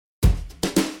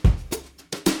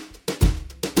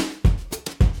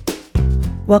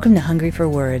Welcome to Hungry for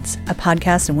Words, a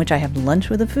podcast in which I have lunch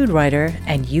with a food writer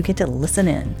and you get to listen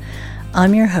in.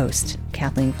 I'm your host,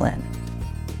 Kathleen Flynn.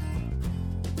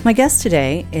 My guest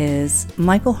today is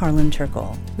Michael Harlan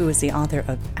Turkle, who is the author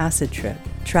of Acid Trip,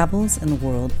 Travels in the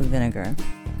World of Vinegar.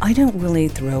 I don't really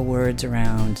throw words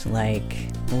around like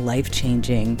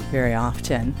life-changing very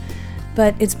often,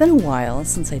 but it's been a while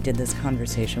since I did this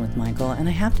conversation with Michael, and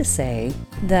I have to say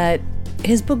that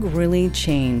his book really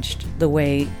changed the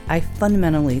way I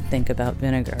fundamentally think about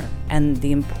vinegar and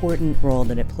the important role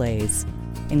that it plays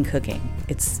in cooking.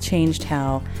 It's changed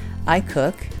how I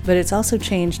cook, but it's also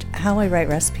changed how I write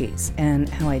recipes and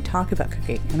how I talk about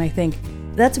cooking. And I think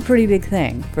that's a pretty big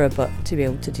thing for a book to be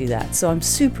able to do that. So I'm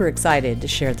super excited to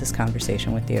share this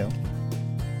conversation with you.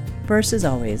 First, as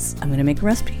always, I'm going to make a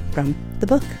recipe from the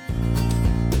book.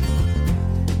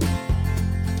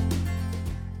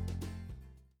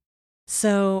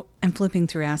 So I'm flipping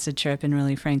through Acid Trip, and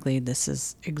really, frankly, this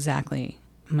is exactly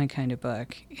my kind of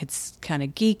book. It's kind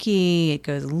of geeky. It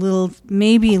goes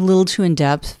maybe a little too in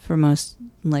depth for most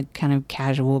like kind of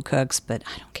casual cooks, but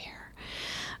I don't care.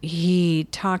 He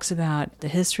talks about the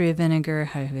history of vinegar,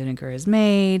 how vinegar is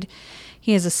made.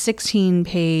 He has a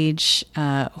 16-page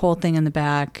whole thing in the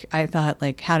back. I thought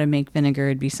like how to make vinegar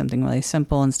would be something really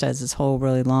simple. Instead, it's this whole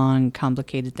really long,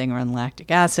 complicated thing around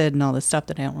lactic acid and all this stuff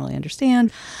that I don't really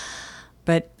understand.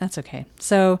 But that's okay.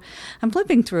 So I'm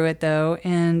flipping through it, though,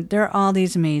 and there are all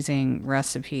these amazing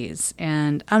recipes.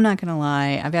 And I'm not going to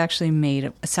lie, I've actually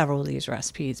made several of these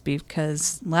recipes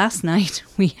because last night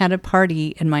we had a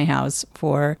party in my house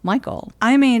for Michael.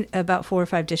 I made about 4 or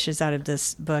 5 dishes out of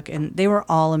this book, and they were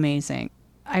all amazing.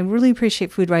 I really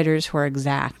appreciate food writers who are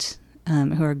exact,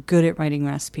 who are good at writing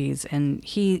recipes, and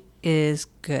he is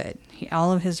good.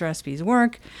 All of his recipes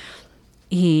work.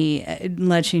 He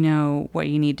lets you know what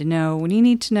you need to know when you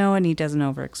need to know, and he doesn't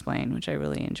over-explain, which I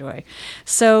really enjoy.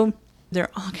 So there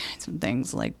are all kinds of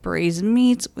things like braised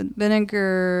meats with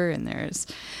vinegar, and there's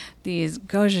these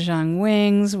gochujang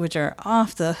wings, which are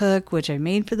off the hook, which I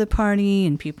made for the party,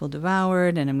 and people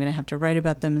devoured, and I'm going to have to write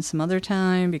about them some other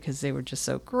time because they were just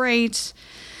so great.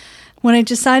 What I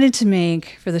decided to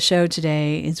make for the show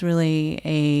today is really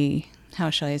an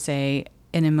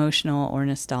emotional or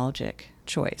nostalgic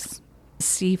choice.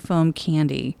 Seafoam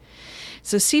candy.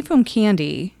 So seafoam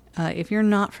candy, if you're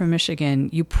not from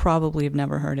Michigan, you probably have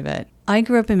never heard of it. I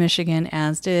grew up in Michigan,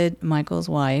 as did Michael's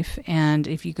wife, and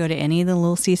if you go to any of the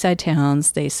little seaside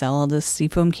towns, they sell all this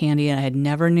seafoam candy, and I had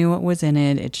never knew what was in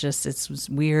it. It's this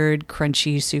weird,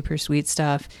 crunchy, super sweet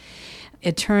stuff.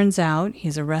 It turns out he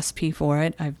has a recipe for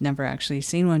it. I've never actually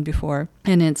seen one before,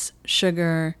 and it's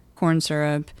sugar, corn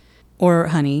syrup, or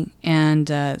honey, and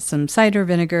some cider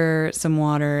vinegar, some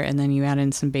water, and then you add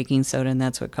in some baking soda, and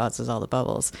that's what causes all the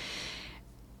bubbles.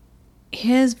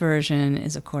 His version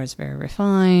is, of course, very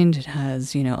refined. It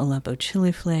has, Aleppo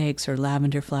chili flakes or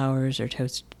lavender flowers or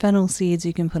toasted fennel seeds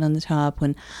you can put on the top.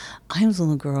 When I was a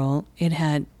little girl, it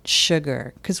had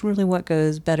sugar, because really what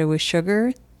goes better with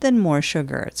sugar than more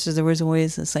sugar. So there was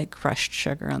always this like crushed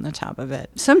sugar on the top of it.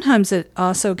 Sometimes it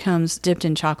also comes dipped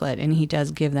in chocolate, and he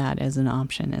does give that as an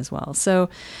option as well. So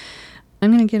I'm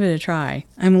going to give it a try.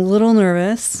 I'm a little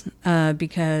nervous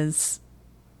because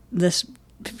this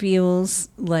feels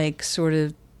like sort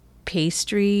of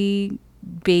pastry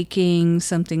baking,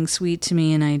 something sweet to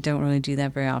me, and I don't really do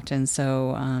that very often.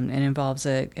 So it involves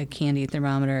a candy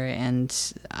thermometer,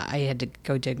 and I had to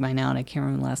go dig mine out. I can't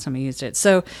remember the last time I used it.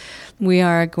 So we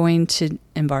are going to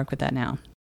embark with that now.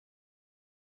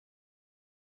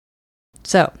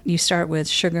 So you start with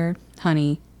sugar,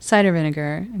 honey, cider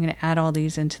vinegar. I'm going to add all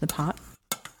these into the pot.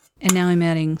 And now I'm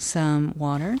adding some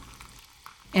water.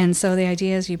 And so the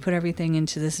idea is you put everything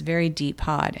into this very deep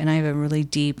pot. And I have a really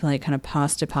deep, like, kind of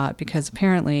pasta pot because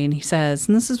apparently, and he says,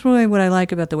 and this is really what I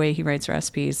like about the way he writes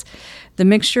recipes, the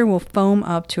mixture will foam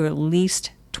up to at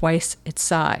least twice its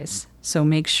size. So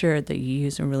make sure that you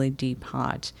use a really deep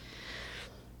pot.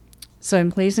 So I'm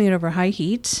placing it over high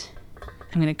heat.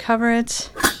 I'm going to cover it.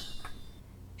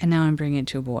 And now I'm bringing it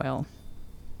to a boil.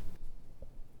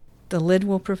 The lid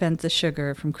will prevent the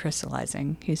sugar from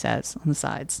crystallizing, he says, on the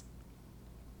sides.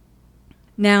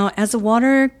 Now, as the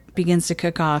water begins to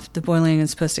cook off, the boiling is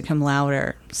supposed to come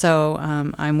louder. So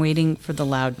I'm waiting for the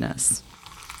loudness.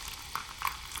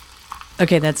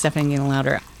 Okay, that's definitely getting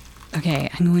louder. Okay,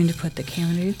 I'm going to put the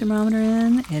calorie thermometer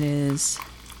in. It is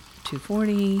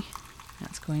 240.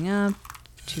 That's going up.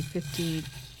 250,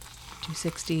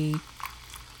 260,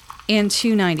 and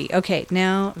 290. Okay,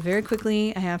 now very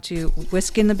quickly I have to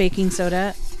whisk in the baking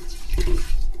soda.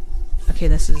 Okay,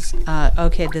 this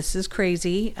is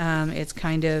crazy. It's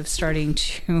kind of starting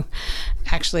to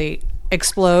actually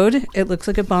explode. It looks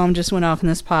like a bomb just went off in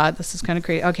this pot. This is kind of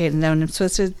crazy. Okay, and then I'm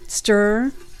supposed to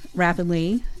stir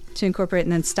rapidly to incorporate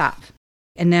and then stop.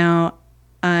 And now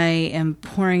I am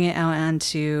pouring it out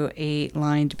onto a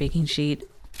lined baking sheet.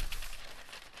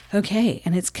 Okay,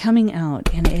 and it's coming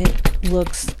out, and it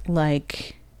looks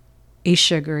like a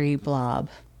sugary blob,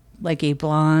 like a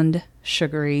blonde,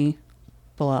 sugary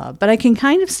blob. But I can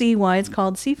kind of see why it's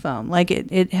called sea foam. Like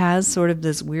it has sort of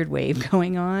this weird wave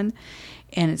going on,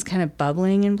 and it's kind of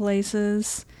bubbling in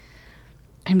places.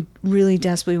 I really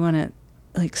desperately want to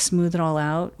like smooth it all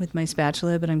out with my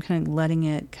spatula, but I'm kind of letting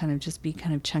it kind of just be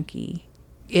kind of chunky.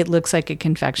 It looks like a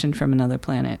confection from another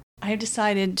planet. I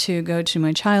decided to go to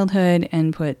my childhood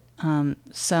and put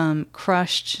some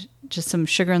crushed, just some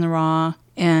sugar in the raw,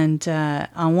 and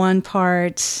on one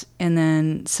part, and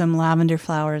then some lavender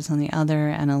flowers on the other,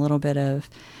 and a little bit of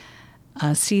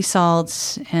sea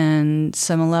salt and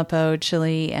some Aleppo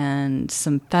chili and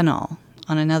some fennel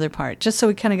on another part, just so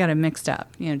we kind of got it mixed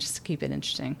up, just to keep it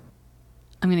interesting.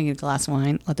 I'm going to get a glass of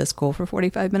wine, let this cool for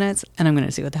 45 minutes, and I'm going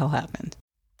to see what the hell happened.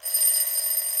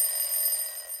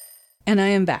 And I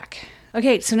am back.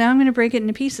 Okay, so now I'm going to break it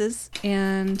into pieces,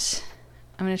 and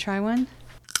I'm going to try one.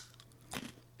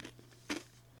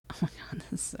 Oh my God,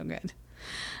 this is so good.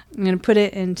 I'm going to put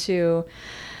it into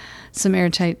some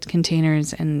airtight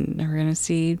containers, and we're going to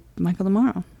see Michael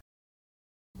tomorrow.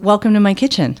 Welcome to my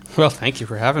kitchen. Well, thank you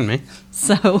for having me.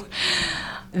 So,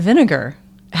 vinegar.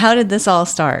 How did this all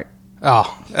start?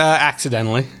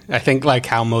 Accidentally. I think like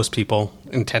how most people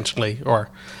intentionally or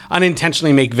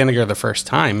unintentionally make vinegar the first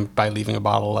time by leaving a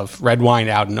bottle of red wine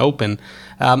out and open.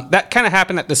 That kind of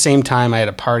happened at the same time. I had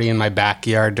a party in my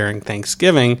backyard during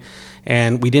Thanksgiving,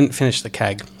 and we didn't finish the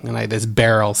keg. And I had this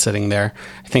barrel sitting there.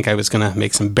 I think I was going to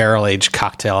make some barrel-aged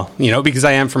cocktail, because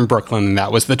I am from Brooklyn, and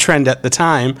that was the trend at the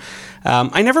time.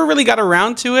 I never really got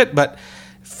around to it, but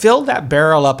filled that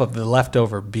barrel up of the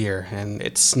leftover beer, and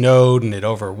it snowed and it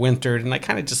overwintered, and I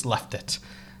kind of just left it.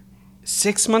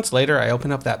 6 months later, I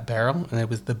opened up that barrel, and it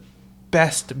was the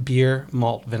best beer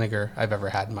malt vinegar I've ever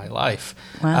had in my life.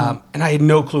 Wow. And I had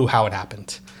no clue how it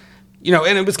happened.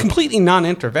 And it was completely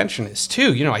non-interventionist,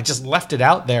 too. I just left it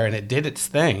out there, and it did its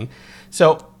thing.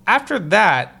 So after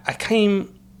that, I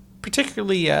came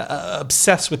particularly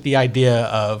obsessed with the idea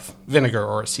of vinegar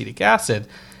or acetic acid,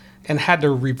 and had to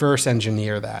reverse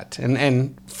engineer that.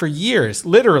 And for years,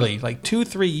 literally like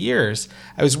 2-3 years,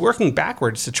 I was working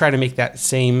backwards to try to make that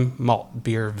same malt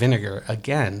beer vinegar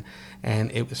again.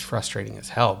 And it was frustrating as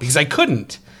hell because I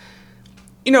couldn't.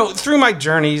 Through my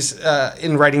journeys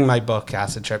in writing my book,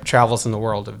 Acid Trip, Travels in the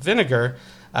World of Vinegar,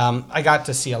 I got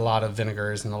to see a lot of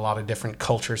vinegars in a lot of different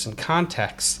cultures and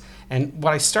contexts. And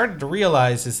what I started to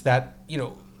realize is that,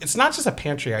 it's not just a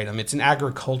pantry item, it's an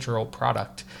agricultural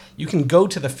product. You can go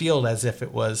to the field as if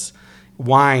it was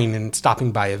wine and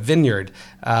stopping by a vineyard.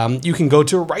 You can go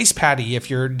to a rice paddy if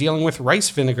you're dealing with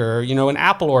rice vinegar, an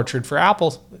apple orchard for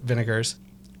apple vinegars.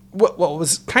 What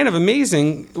was kind of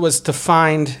amazing was to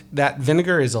find that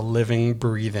vinegar is a living,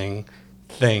 breathing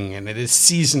thing, and it is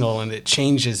seasonal, and it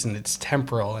changes, and it's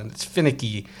temporal, and it's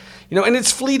finicky, and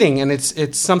it's fleeting, and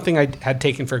it's something I had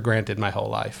taken for granted my whole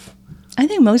life. I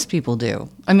think most people do.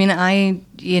 I mean, I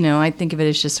think of it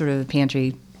as just sort of a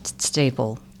pantry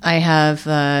staple. I have,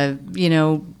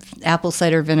 apple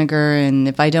cider vinegar, and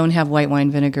if I don't have white wine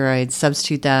vinegar, I'd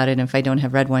substitute that, and if I don't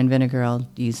have red wine vinegar, I'll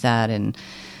use that.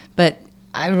 But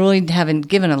I really haven't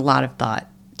given a lot of thought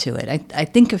to it. I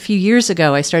think a few years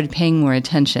ago, I started paying more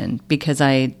attention because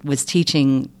I was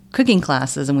teaching cooking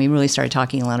classes, and we really started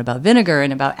talking a lot about vinegar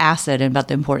and about acid and about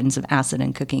the importance of acid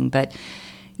in cooking. But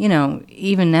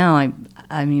even now,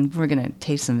 I mean, we're going to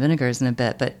taste some vinegars in a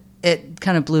bit, but it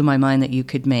kind of blew my mind that you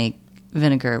could make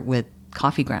vinegar with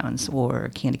coffee grounds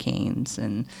or candy canes.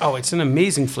 It's an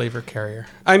amazing flavor carrier.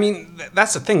 I mean,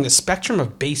 that's the thing. The spectrum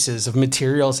of bases of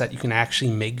materials that you can actually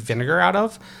make vinegar out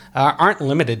of aren't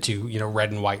limited to,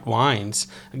 red and white wines.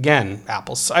 Again,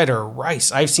 apple cider,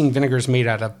 rice. I've seen vinegars made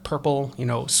out of purple,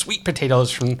 sweet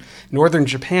potatoes from northern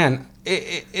Japan.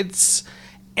 It's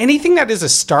anything that is a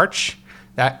starch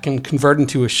that can convert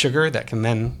into a sugar that can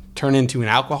then turn into an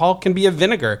alcohol can be a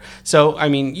vinegar. So, I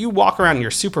mean, you walk around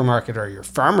your supermarket or your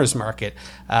farmer's market,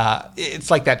 it's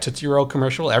like that Tootsie Roll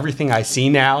commercial. Everything I see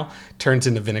now turns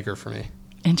into vinegar for me.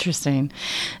 Interesting.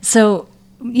 So,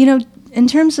 in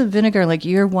terms of vinegar, like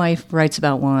your wife writes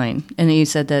about wine, and you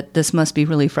said that this must be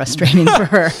really frustrating for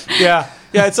her. Yeah,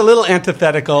 it's a little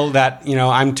antithetical that,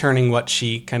 I'm turning what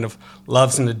she kind of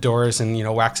loves and adores and,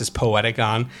 waxes poetic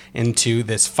on into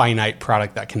this finite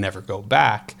product that can never go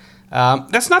back.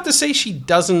 That's not to say she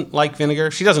doesn't like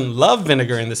vinegar. She doesn't love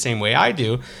vinegar in the same way I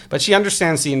do, but she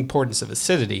understands the importance of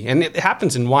acidity. And it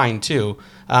happens in wine too,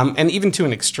 and even to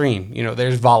an extreme.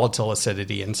 There's volatile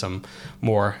acidity in some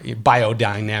more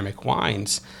biodynamic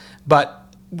wines.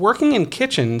 But working in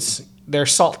kitchens,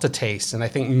 there's salt to taste, and I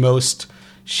think most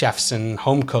chefs and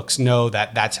home cooks know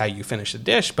that that's how you finish a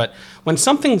dish. But when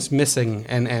something's missing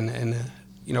and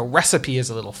recipe is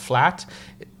a little flat,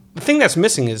 the thing that's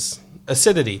missing is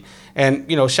acidity. And,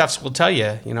 chefs will tell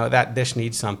you, that dish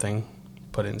needs something,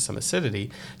 put in some acidity.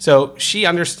 So she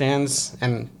understands,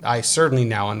 and I certainly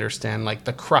now understand, like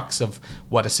the crux of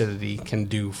what acidity can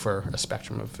do for a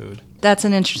spectrum of food. That's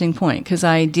an interesting point, because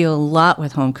I deal a lot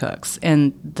with home cooks,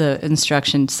 and the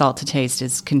instruction salt to taste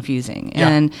is confusing.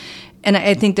 Yeah. And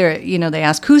I think they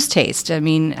ask whose taste. I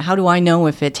mean, how do I know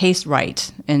if it tastes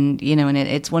right? And,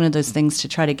 it's one of those things to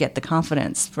try to get the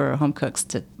confidence for home cooks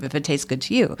if it tastes good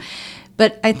to you.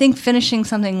 But I think finishing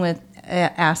something with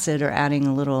acid or adding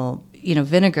a little,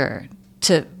 vinegar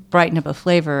to brighten up a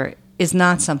flavor is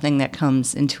not something that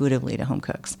comes intuitively to home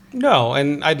cooks. No,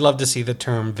 and I'd love to see the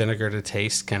term vinegar to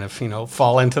taste kind of,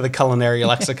 fall into the culinary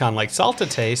lexicon like salt to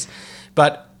taste.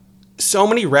 But so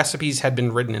many recipes had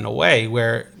been written in a way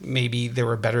where maybe there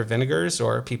were better vinegars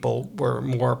or people were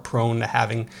more prone to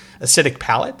having acidic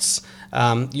palates.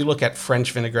 You look at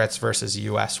French vinaigrettes versus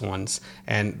U.S. ones,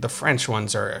 and the French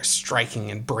ones are striking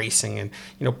and bracing and,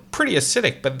 pretty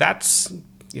acidic, but that's,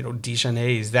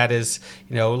 Dijonnaise, that is,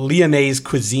 Lyonnaise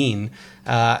cuisine.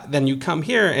 Then you come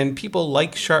here and people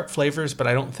like sharp flavors, but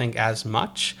I don't think as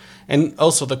much. And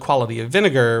also the quality of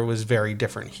vinegar was very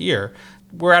different here.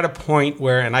 We're at a point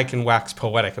where, and I can wax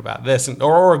poetic about this,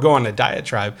 or go on a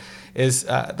diatribe, is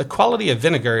the quality of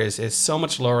vinegar is so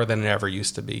much lower than it ever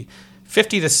used to be.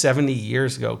 50 to 70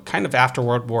 years ago, kind of after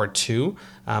World War II,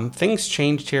 things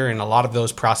changed here, and a lot of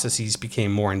those processes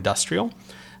became more industrial.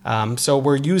 So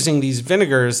we're using these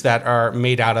vinegars that are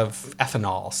made out of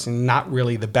ethanols, not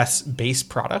really the best base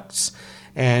products.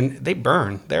 And they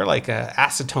burn. They're like an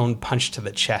acetone punch to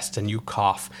the chest, and you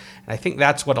cough. And I think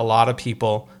that's what a lot of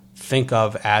people think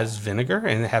of as vinegar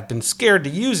and have been scared to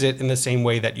use it in the same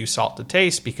way that you salt to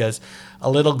taste, because a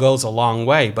little goes a long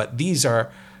way. But these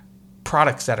are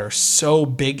products that are so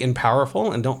big and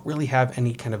powerful and don't really have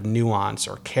any kind of nuance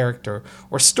or character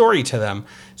or story to them.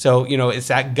 So, it's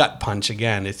that gut punch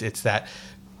again. It's that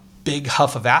big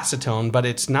huff of acetone, but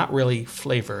it's not really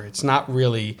flavor. It's not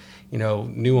really,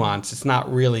 nuance. It's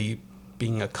not really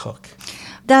being a cook.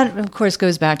 That, of course,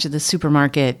 goes back to the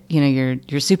supermarket,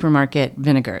 your supermarket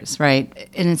vinegars, right?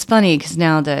 And it's funny because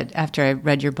now that after I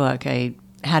read your book, I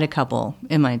had a couple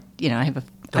in my, I have a,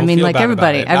 Don't feel like bad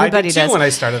everybody about it. I did does. too when I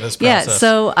started this process. Yeah,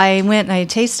 so I went and I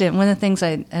tasted it. And one of the things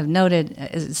I have noted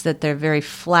is that they're very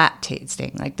flat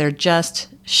tasting. Like they're just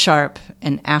sharp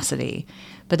and acidy,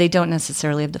 but they don't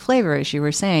necessarily have the flavor, as you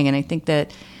were saying. And I think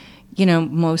that,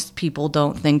 most people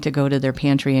don't think to go to their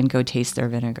pantry and go taste their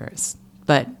vinegars.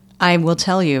 But I will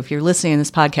tell you, if you're listening to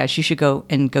this podcast, you should go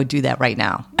do that right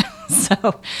now.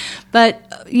 But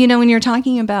when you're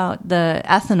talking about the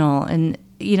ethanol, and,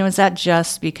 is that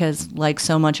just because, like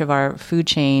so much of our food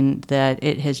chain, that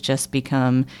it has just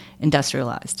become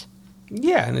industrialized?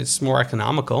 Yeah, and it's more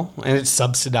economical, and it's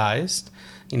subsidized,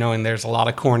 and there's a lot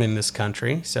of corn in this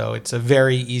country, so it's a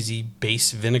very easy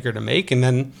base vinegar to make, and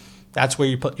then that's where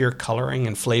you put your coloring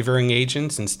and flavoring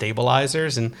agents and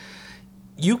stabilizers, and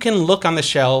you can look on the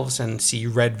shelves and see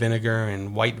red vinegar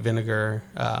and white vinegar.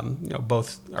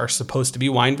 Both are supposed to be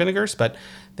wine vinegars, but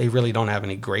they really don't have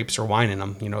any grapes or wine in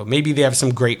them. Maybe they have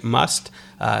some grape must.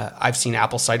 I've seen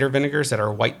apple cider vinegars that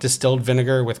are white distilled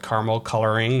vinegar with caramel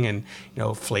coloring and,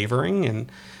 flavoring. And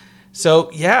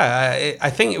so, yeah, I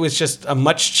think it was just a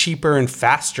much cheaper and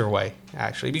faster way,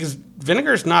 actually, because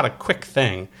vinegar is not a quick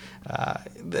thing.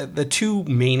 The two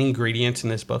main ingredients in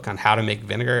this book on how to make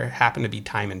vinegar happen to be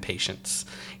time and patience.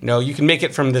 You can make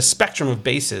it from the spectrum of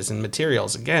bases and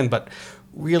materials again, but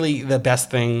really the best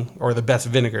thing or the best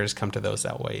vinegars come to those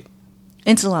that wait.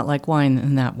 It's a lot like wine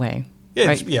in that way.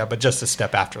 Right? Yeah, but just a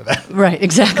step after that. Right,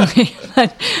 exactly.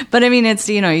 but I mean, it's,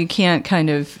 you can't kind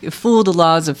of fool the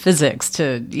laws of physics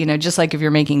to, just like if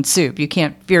you're making soup, you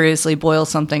can't furiously boil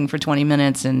something for 20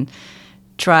 minutes and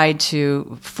try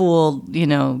to fool,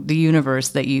 the universe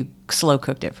that you slow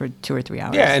cooked it for 2 or 3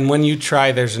 hours. Yeah, and when you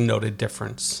try, there's a noted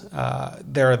difference.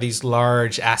 There are these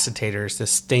large acetators, the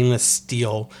stainless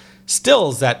steel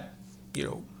stills that,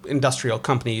 industrial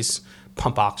companies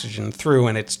pump oxygen through,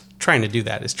 and it's trying to do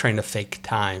that. It's trying to fake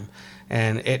time,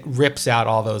 and it rips out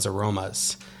all those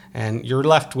aromas, and you're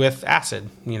left with acid.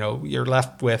 You're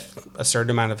left with a certain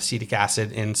amount of acetic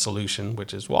acid in solution,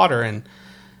 which is water, and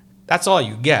that's all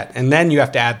you get. And then you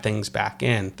have to add things back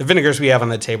in. The vinegars we have on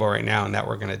the table right now and that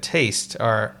we're going to taste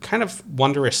are kind of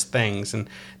wondrous things. And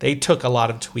they took a lot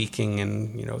of tweaking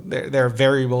and, there are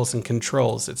variables and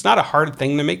controls. It's not a hard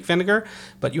thing to make vinegar,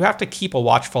 but you have to keep a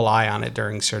watchful eye on it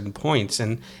during certain points.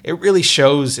 And it really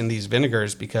shows in these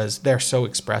vinegars because they're so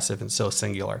expressive and so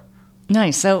singular.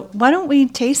 Nice. So why don't we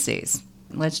taste these?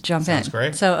 Let's jump in. Sounds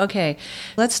great. So, okay,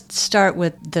 let's start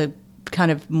with the kind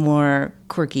of more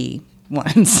quirky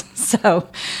ones. So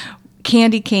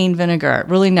candy cane vinegar.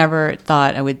 Really never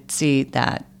thought I would see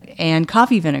that. And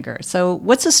coffee vinegar. So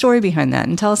what's the story behind that?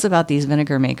 And tell us about these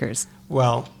vinegar makers.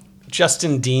 Well,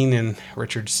 Justin Dean and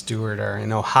Richard Stewart are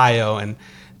in Ohio, and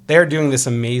they're doing this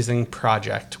amazing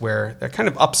project where they're kind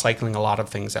of upcycling a lot of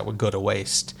things that would go to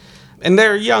waste. And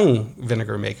they're young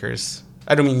vinegar makers.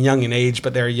 I don't mean young in age,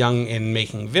 but they're young in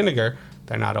making vinegar.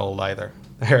 They're not old either.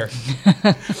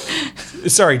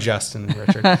 Sorry, Justin and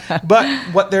Richard. But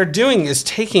what they're doing is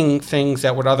taking things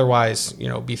that would otherwise,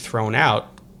 be thrown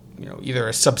out, either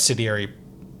a subsidiary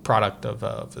product of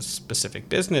a specific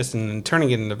business and then turning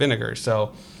it into vinegar.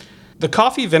 So the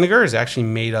coffee vinegar is actually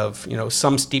made of,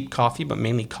 some steeped coffee, but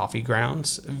mainly coffee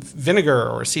grounds. Vinegar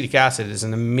or acetic acid is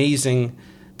an amazing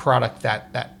product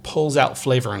that pulls out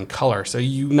flavor and color. So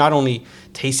you not only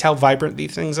taste how vibrant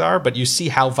these things are, but you see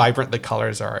how vibrant the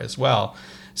colors are as well.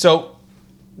 So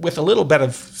with a little bit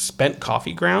of spent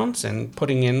coffee grounds and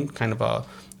putting in kind of a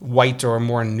white or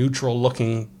more neutral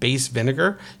looking base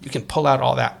vinegar, you can pull out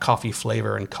all that coffee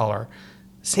flavor and color.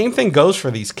 Same thing goes for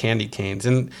these candy canes.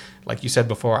 And like you said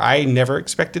before, I never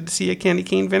expected to see a candy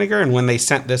cane vinegar. And when they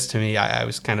sent this to me, I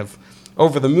was kind of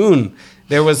over the moon.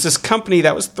 There was this company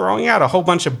that was throwing out a whole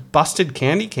bunch of busted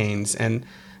candy canes. And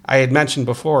I had mentioned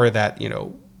before that,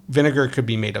 vinegar could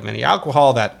be made of any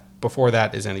alcohol, that before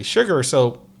that is any sugar.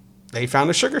 So they found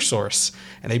a sugar source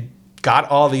and they got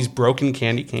all these broken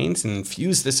candy canes and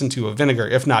infused this into a vinegar,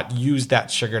 if not used that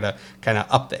sugar to kind of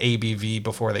up the ABV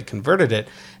before they converted it.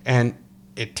 And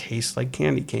it tastes like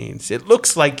candy canes. It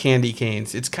looks like candy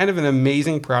canes. It's kind of an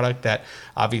amazing product that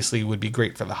obviously would be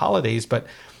great for the holidays, but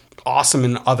awesome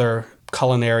in other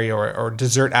culinary or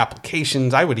dessert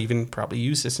applications. I would even probably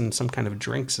use this in some kind of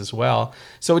drinks as well.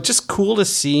 So it's just cool to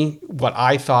see what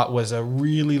I thought was a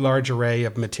really large array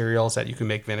of materials that you can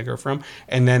make vinegar from,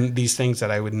 and then these things that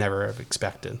I would never have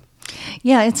expected.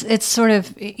 Yeah, it's sort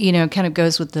of, kind of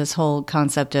goes with this whole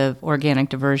concept of organic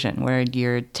diversion, where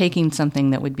you're taking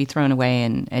something that would be thrown away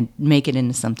and make it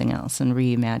into something else and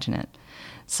reimagine it.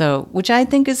 So, which I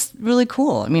think is really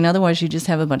cool. I mean, otherwise you just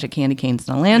have a bunch of candy canes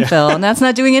in a landfill, and that's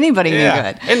not doing anybody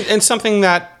any good. And something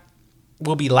that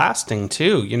will be lasting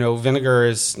too. Vinegar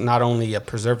is not only a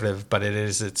preservative, but it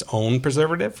is its own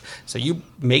preservative. So you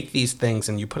make these things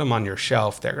and you put them on your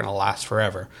shelf, they're going to last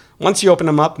forever. Once you open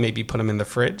them up, maybe put them in the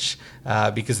fridge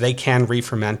because they can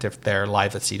re-ferment if they're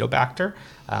live Acetobacter.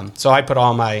 So I put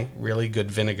all my really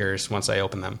good vinegars once I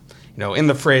open them, in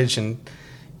the fridge. And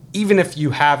even if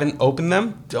you haven't opened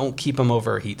them, don't keep them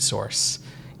over a heat source.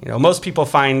 Most people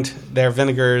find their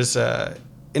vinegars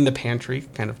in the pantry,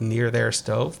 kind of near their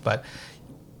stove, but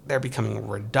they're becoming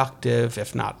reductive,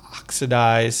 if not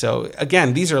oxidized. So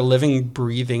again, these are living,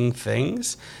 breathing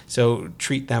things. So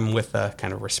treat them with the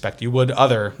kind of respect you would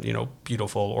other,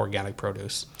 beautiful organic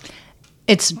produce.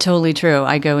 It's totally true.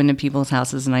 I go into people's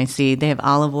houses and I see they have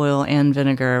olive oil and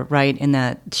vinegar right in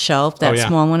that shelf, that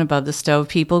small one above the stove.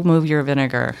 People, move your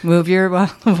vinegar, move your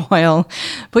olive oil,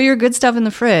 put your good stuff in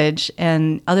the fridge,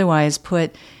 and otherwise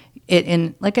put it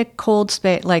in like a cold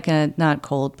space, not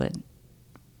cold, but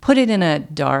put it in a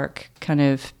dark kind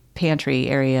of pantry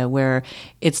area where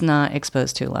it's not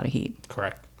exposed to a lot of heat.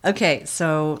 Correct. Okay,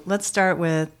 so let's start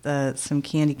with some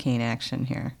candy cane action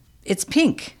here. It's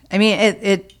pink. I mean,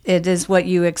 it is what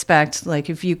you expect.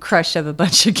 Like if you crush up a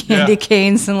bunch of candy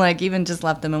canes and even just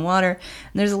left them in water,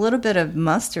 and there's a little bit of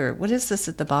mustard. What is this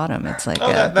at the bottom? It's like a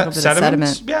little bit of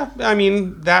sediment. Yeah, I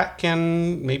mean that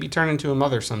can maybe turn into a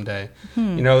mother someday.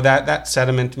 That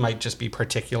sediment might just be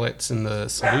particulates in the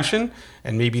solution,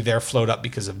 and maybe they're flowed up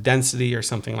because of density or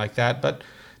something like that. But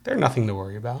they're nothing to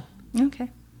worry about. Okay,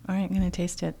 all right, I'm gonna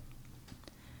taste it.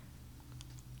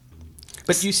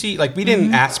 But you see, we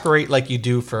didn't aspirate like you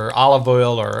do for olive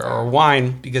oil or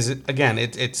wine because,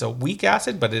 it's a weak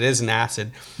acid, but it is an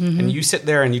acid. Mm-hmm. And you sit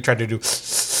there and you try to do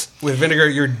with vinegar,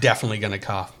 you're definitely going to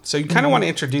cough. So you kind of want to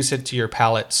introduce it to your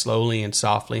palate slowly and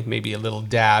softly, maybe a little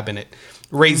dab, and it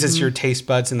raises your taste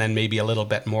buds, and then maybe a little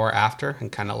bit more after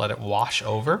and kind of let it wash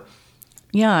over.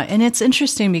 Yeah, and it's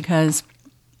interesting because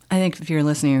I think if you're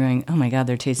listening, you're going, oh my God,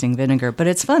 they're tasting vinegar. But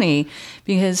it's funny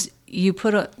because you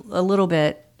put a little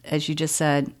bit, as you just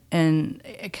said, and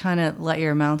kind of let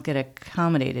your mouth get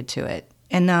accommodated to it.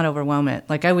 and not overwhelm it.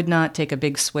 Like I would not take a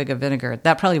big swig of vinegar.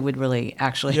 That probably would really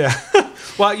actually. Yeah.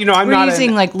 Well, I'm We're not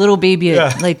using like little baby,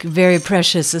 Yeah. like very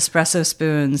precious espresso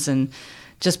spoons and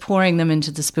just pouring them into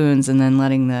the spoons and then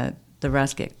letting the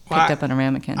rest get picked up on a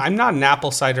ramekin. I'm not an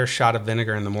apple cider shot of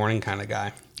vinegar in the morning kind of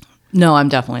guy. No, I'm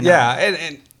definitely not. Yeah,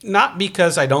 and not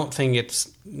because I don't think it's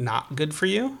not good for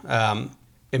you.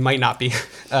 It might not be.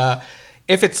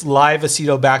 If it's live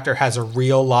Acetobacter, has a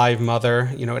real live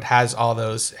mother, it has all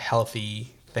those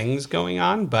healthy things going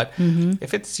on. But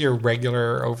if it's your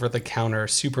regular over-the-counter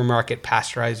supermarket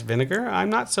pasteurized vinegar, I'm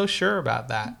not so sure about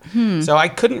that. So I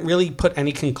couldn't really put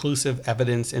any conclusive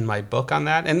evidence in my book on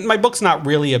that. And my book's not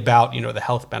really about, the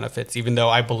health benefits, even though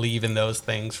I believe in those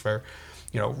things for,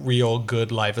 real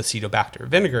good live Acetobacter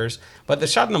vinegars. But the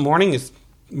shot in the morning is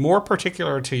more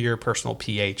particular to your personal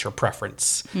pH or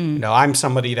preference. I'm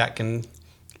somebody that can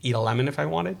eat a lemon if I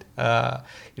wanted,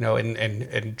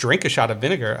 and drink a shot of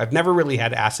vinegar. I've never really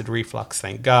had acid reflux,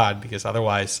 thank God, because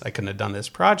otherwise I couldn't have done this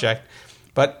project.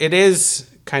 But it is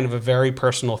kind of a very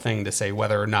personal thing to say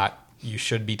whether or not you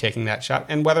should be taking that shot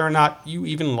and whether or not you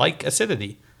even like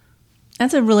acidity.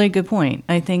 That's a really good point.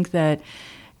 I think that,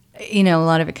 a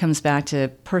lot of it comes back to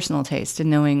personal taste and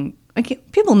knowing,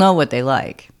 people know what they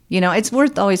like. It's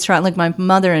worth always trying. Like my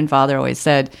mother and father always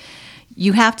said,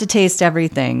 you have to taste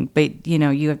everything, but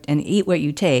you have, and eat what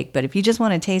you take. But if you just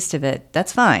want a taste of it,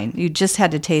 that's fine. You just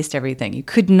had to taste everything. You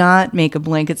could not make a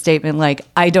blanket statement like,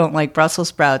 I don't like Brussels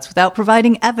sprouts without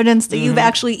providing evidence that you've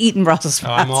actually eaten Brussels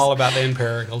sprouts. I'm all about the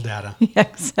empirical data. Yeah,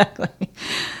 exactly.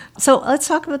 So let's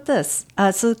talk about this.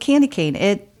 So candy cane,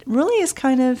 it really is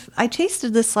kind of, I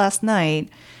tasted this last night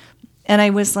and I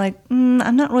was like,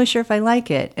 I'm not really sure if I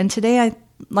like it. And today I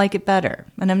like it better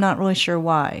and I'm not really sure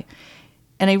why.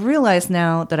 And I realize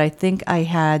now that I think I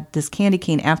had this candy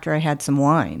cane after I had some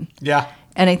wine. Yeah.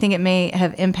 And I think it may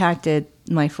have impacted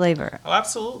my flavor. Oh,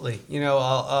 absolutely.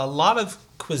 A lot of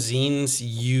cuisines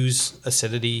use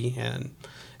acidity and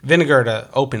vinegar to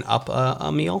open up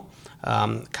a meal.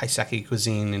 Kaiseki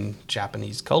cuisine in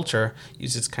Japanese culture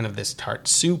uses kind of this tart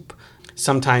soup.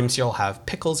 Sometimes you'll have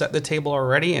pickles at the table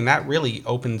already, and that really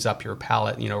opens up your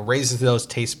palate, raises those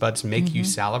taste buds, make you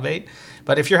salivate.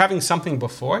 But if you're having something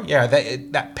before,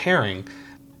 that pairing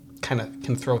kind of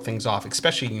can throw things off,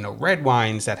 especially, red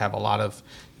wines that have a lot of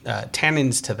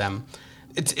tannins to them.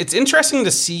 It's interesting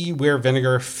to see where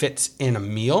vinegar fits in a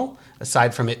meal,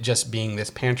 aside from it just being this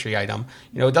pantry item.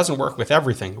 It doesn't work with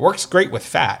everything. It works great with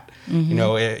fat.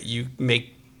 You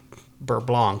make beurre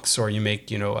blancs or you make,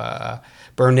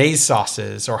 Béarnaise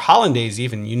sauces or hollandaise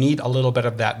even. You need a little bit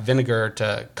of that vinegar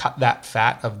to cut that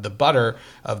fat of the butter,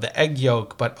 of the egg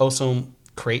yolk, but also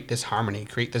create this harmony,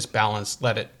 create this balance,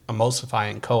 let it emulsify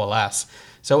and coalesce.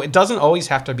 So it doesn't always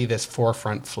have to be this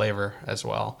forefront flavor as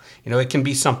well. It can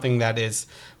be something that is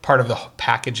part of the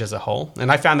package as a whole.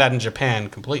 And I found that in Japan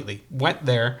completely. Went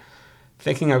there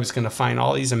thinking I was going to find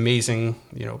all these amazing,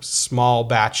 small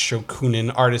batch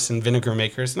shokunin artisan vinegar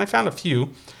makers. And I found a few.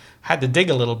 Had to dig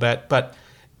a little bit, but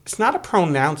it's not a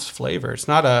pronounced flavor. It's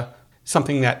not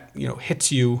something that,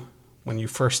 hits you when you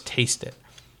first taste it.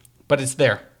 But it's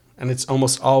there. And it's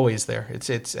almost always there. It's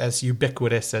as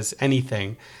ubiquitous as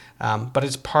anything. But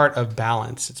it's part of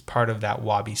balance. It's part of that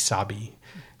wabi-sabi.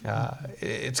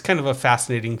 It's kind of a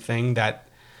fascinating thing that,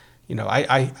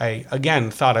 I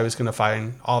again thought I was going to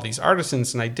find all these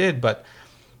artisans, and I did. But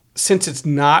since it's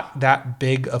not that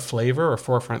big a flavor or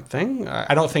forefront thing,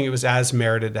 I don't think it was as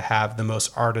merited to have the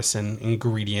most artisan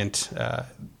ingredient,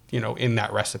 in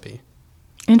that recipe.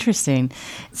 Interesting.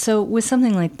 So with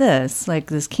something like this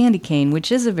candy cane,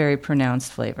 which is a very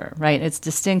pronounced flavor, right? It's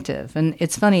distinctive. And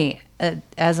it's funny,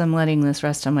 as I'm letting this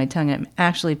rest on my tongue, I'm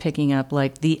actually picking up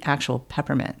the actual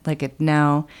peppermint.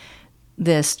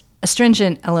 This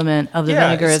astringent element of the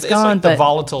vinegar is gone. It's like the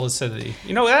volatile acidity.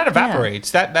 That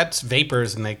evaporates. Yeah. That's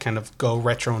vapors, and they kind of go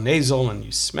retronasal, and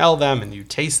you smell them and you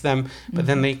taste them, but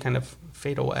then they kind of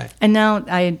fade away. And now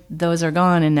those are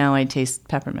gone, and now I taste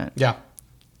peppermint. Yeah.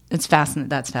 It's fascinating.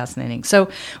 That's fascinating. So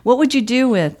what would you do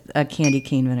with a candy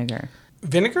cane vinegar?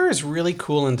 Vinegar is really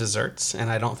cool in desserts, and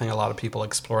I don't think a lot of people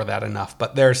explore that enough.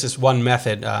 But there's this one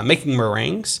method, making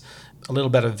meringues. A little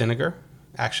bit of vinegar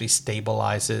actually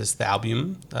stabilizes the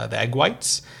albumin, the egg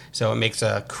whites. So it makes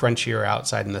a crunchier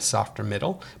outside and a softer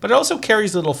middle. But it also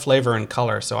carries a little flavor and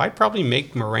color. So I'd probably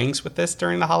make meringues with this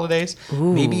during the holidays.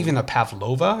 Ooh. Maybe even a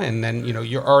pavlova. And then,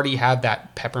 you already have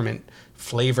that peppermint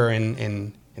flavor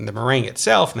in the meringue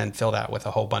itself. And then fill that with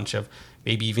a whole bunch of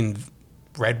maybe even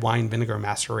red wine vinegar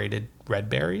macerated red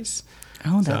berries.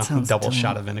 Oh, that sounds double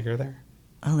shot of vinegar there.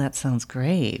 Oh, that sounds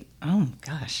great. Oh,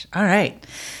 gosh. All right.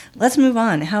 Let's move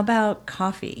on. How about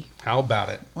coffee? How about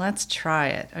it? Let's try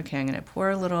it. Okay, I'm going to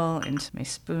pour a little into my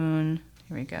spoon.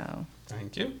 Here we go.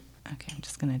 Thank you. Okay, I'm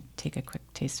just going to take a quick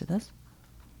taste of this.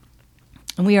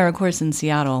 And we are, of course, in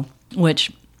Seattle,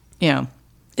 which,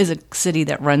 is a city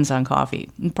that runs on coffee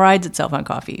and prides itself on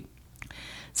coffee.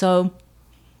 So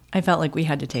I felt like we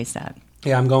had to taste that.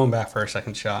 Yeah, I'm going back for a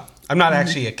second shot. I'm not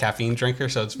actually a caffeine drinker,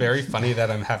 so it's very funny that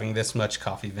I'm having this much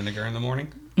coffee vinegar in the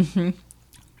morning. Mm-hmm.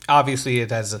 Obviously, it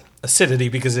has acidity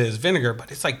because it is vinegar,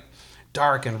 but it's like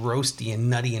dark and roasty and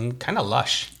nutty and kind of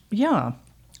lush. Yeah,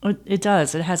 it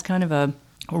does. It has kind of a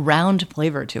round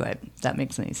flavor to it, if that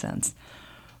makes any sense.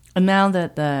 And now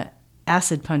that the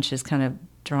acid punch is kind of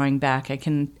drawing back, I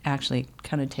can actually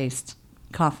kind of taste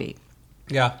coffee.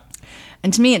 Yeah.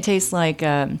 And to me, it tastes like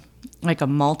a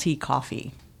malty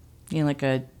coffee, like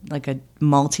a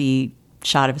malty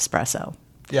shot of espresso.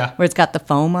 Yeah. Where it's got the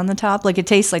foam on the top. Like it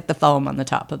tastes like the foam on the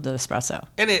top of the espresso.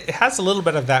 And it has a little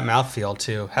bit of that mouthfeel,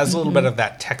 too. Has a little bit of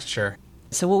that texture.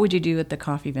 So what would you do with the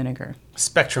coffee vinegar?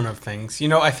 Spectrum of things.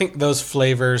 I think those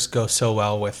flavors go so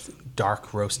well with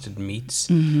dark roasted meats.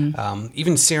 Mm-hmm.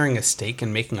 Even searing a steak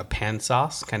and making a pan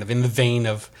sauce, kind of in the vein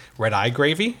of red eye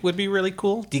gravy, would be really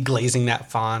cool. Deglazing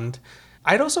that fond.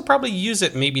 I'd also probably use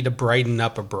it maybe to brighten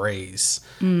up a braise.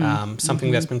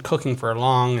 Something that's been cooking for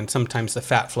long, and sometimes the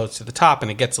fat floats to the top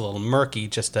and it gets a little murky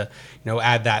just to,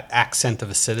 add that accent of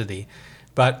acidity.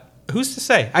 But who's to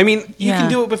say? I mean, you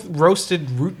can do it with roasted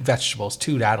root vegetables,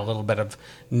 too, to add a little bit of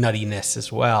nuttiness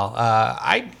as well.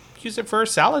 I use it for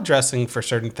salad dressing for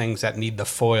certain things that need the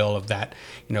foil of that,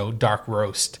 dark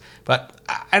roast. But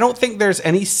I don't think there's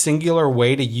any singular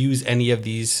way to use any of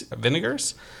these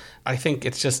vinegars. I think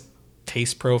it's just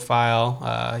taste profile,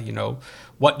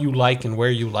 what you like and where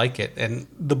you like it. And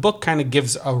the book kind of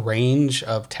gives a range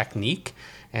of technique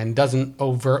and doesn't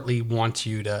overtly want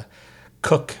you to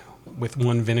cook with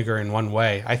one vinegar in one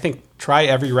way. I think try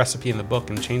every recipe in the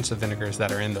book and change the vinegars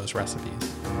that are in those recipes.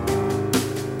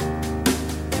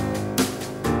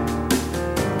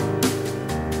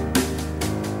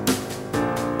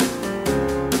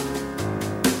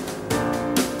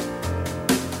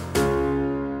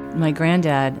 My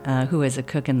granddad, who was a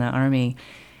cook in the Army,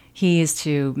 he used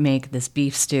to make this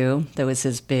beef stew. That was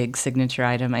his big signature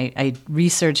item. I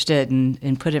researched it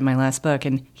and put it in my last book,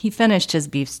 and he finished his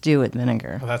beef stew with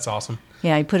vinegar. Oh, that's awesome.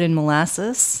 Yeah, he put in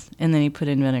molasses, and then he put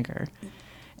in vinegar.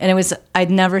 And I'd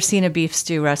never seen a beef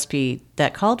stew recipe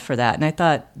that called for that. And I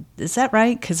thought, is that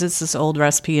right? Because it's this old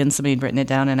recipe, and somebody had written it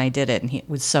down, and I did it, and it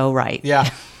was so right. Yeah.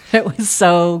 It was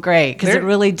so great, because it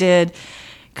really did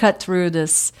cut through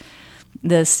this,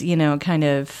 kind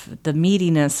of the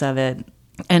meatiness of it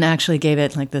and actually gave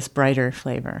it like this brighter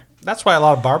flavor. That's why a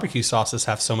lot of barbecue sauces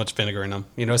have so much vinegar in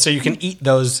them, so you can eat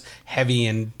those heavy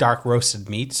and dark roasted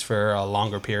meats for a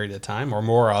longer period of time or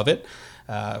more of it.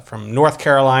 From North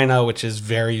Carolina, which is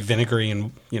very vinegary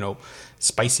and,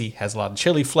 spicy, has a lot of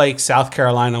chili flakes. South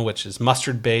Carolina, which is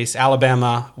mustard based.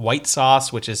 Alabama, white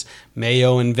sauce, which is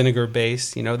mayo and vinegar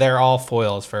based. They're all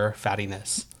foils for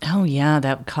fattiness. Oh, yeah,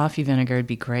 that coffee vinegar would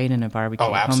be great in a barbecue.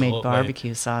 Oh, absolutely. Homemade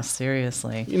barbecue sauce,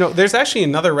 seriously. There's actually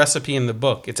another recipe in the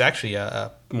book. It's actually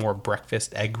a more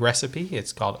breakfast egg recipe.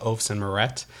 It's called Oeufs and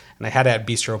Morettes, and I had it at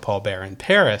Bistro Paul Bert in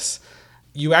Paris.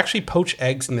 You actually poach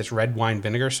eggs in this red wine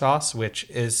vinegar sauce, which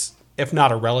is, if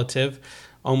not a relative,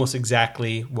 almost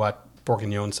exactly what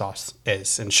bourguignon sauce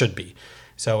is and should be.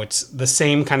 So it's the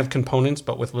same kind of components,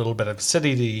 but with a little bit of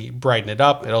acidity, brighten it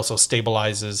up. It also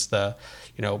stabilizes the,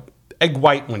 egg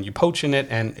white when you poach in it,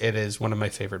 and it is one of my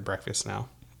favorite breakfasts now.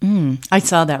 I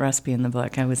saw that recipe in the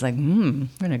book. I was like, I'm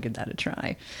going to give that a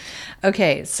try.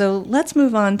 Okay, so let's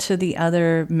move on to the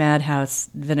other Madhouse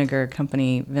Vinegar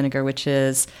Company vinegar, which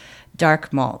is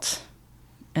dark malt.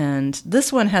 And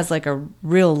this one has like a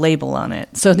real label on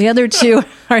it. So the other two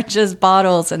are just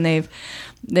bottles, and they've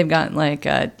got like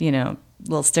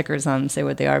little stickers on them, say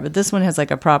what they are. But this one has like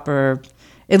a proper.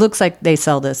 It looks like they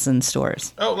sell this in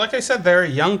stores. Oh, like I said, they're a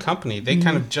young company. They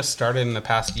kind of just started in the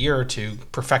past year or two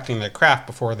perfecting their craft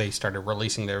before they started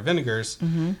releasing their vinegars.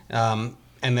 And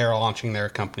they're launching their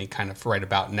company kind of right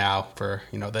about now for,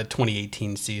 the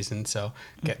 2018 season. So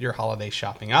get your holiday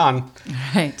shopping on.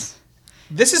 Right.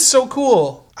 This is so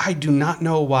cool. I do not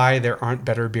know why there aren't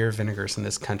better beer vinegars in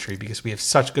this country, because we have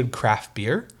such good craft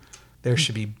beer. There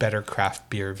should be better craft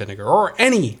beer vinegar, or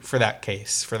any for that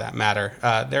matter.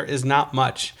 There is not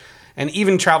much. And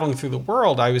even traveling through the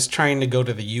world, I was trying to go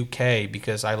to the UK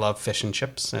because I love fish and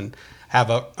chips and have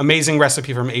an amazing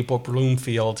recipe from April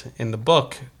Bloomfield in the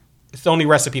book. It's the only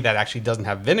recipe that actually doesn't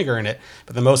have vinegar in it,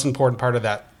 but the most important part of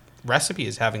that recipe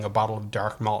is having a bottle of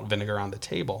dark malt vinegar on the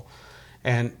table.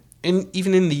 And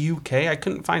even in the UK, I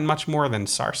couldn't find much more than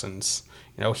Sarson's.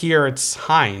 Here it's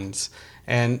Heinz.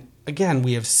 And again,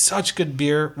 we have such good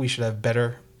beer. We should have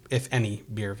better, if any,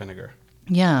 beer vinegar.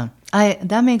 Yeah,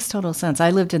 that makes total sense. I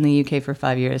lived in the UK for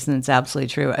 5 years, and it's absolutely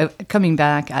true. Coming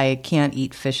back, I can't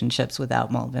eat fish and chips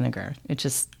without malt vinegar. It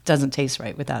just doesn't taste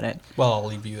right without it. Well, I'll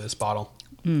leave you this bottle.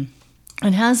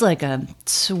 It has like a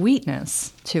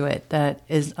sweetness to it that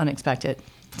is unexpected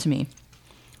to me.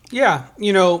 Yeah,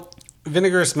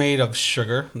 vinegar is made of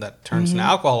sugar that turns into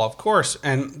alcohol, of course,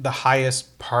 and the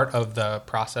highest part of the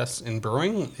process in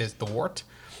brewing is the wort.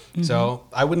 So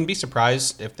I wouldn't be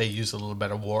surprised if they use a little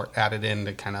bit of wort added in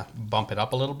to kind of bump it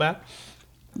up a little bit.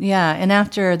 Yeah, and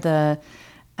after the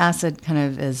acid kind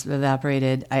of is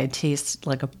evaporated, I taste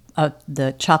like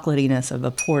the chocolatiness of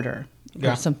a porter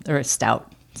or a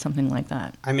stout, something like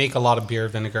that. I make a lot of beer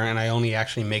vinegar, and I only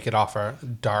actually make it off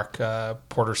of dark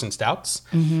porters and stouts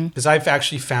because I've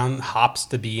actually found hops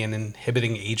to be an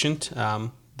inhibiting agent.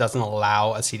 Doesn't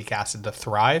allow acetic acid to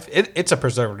thrive. It's a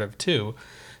preservative too.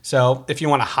 So if you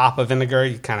want to hop a vinegar,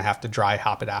 you kind of have to dry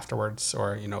hop it afterwards,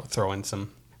 or throw in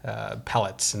some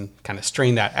pellets and kind of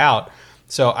strain that out.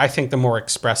 So I think the more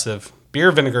expressive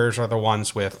beer vinegars are the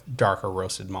ones with darker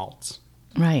roasted malts.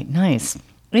 Right, nice.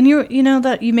 And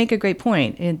that you make a great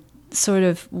point. It sort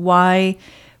of why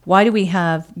do we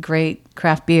have great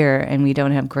craft beer and we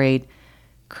don't have great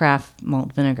craft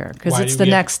malt vineger? Because it's the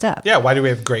next step. Yeah, why do we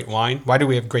have great wine? Why do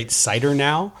we have great cider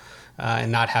now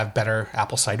and not have better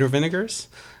apple cider vinegars?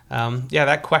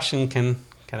 That question can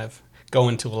kind of go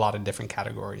into a lot of different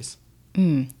categories.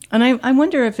 And I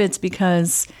wonder if it's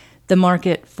because the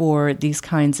market for these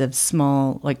kinds of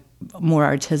small, like more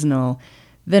artisanal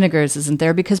vinegars isn't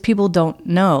there because people don't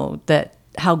know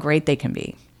how great they can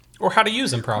be. Or how to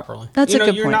use them properly. That's a good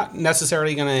point. You're not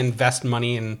necessarily going to invest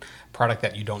money in a product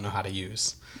that you don't know how to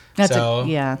use.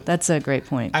 That's a great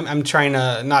point. I'm trying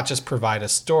to not just provide a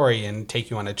story and take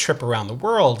you on a trip around the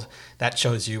world that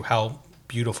shows you how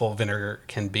beautiful vinegar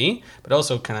can be, but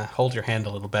also kind of hold your hand a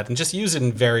little bit and just use it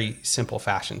in very simple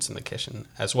fashions in the kitchen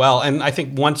as well. And I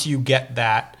think once you get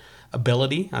that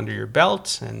ability under your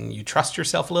belt and you trust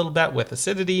yourself a little bit with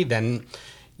acidity, then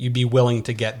you'd be willing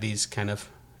to get these kind of,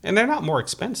 and they're not more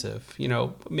expensive,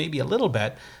 maybe a little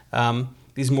bit,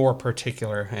 these more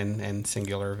particular and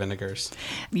singular vinegars.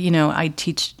 I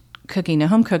teach cooking to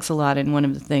home cooks a lot, and one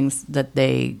of the things that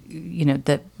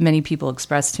that many people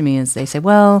express to me is they say,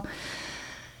 well,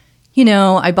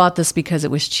 I bought this because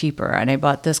it was cheaper, and I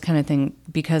bought this kind of thing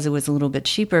because it was a little bit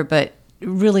cheaper. But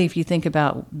really, if you think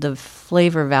about the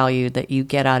flavor value that you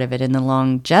get out of it and the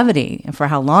longevity and for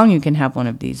how long you can have one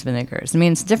of these vinegars, I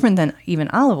mean, it's different than even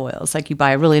olive oil. It's like you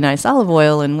buy a really nice olive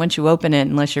oil, and once you open it,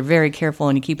 unless you're very careful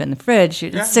and you keep it in the fridge,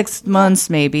 it's 6 months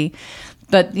maybe.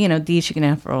 But, these you can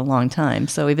have for a long time.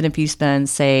 So even if you spend,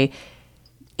 say,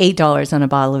 $8 on a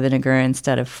bottle of vinegar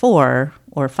instead of $4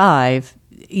 or $5,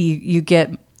 you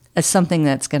get something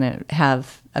that's going to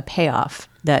have a payoff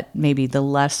that maybe the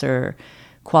lesser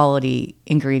quality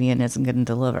ingredient isn't going to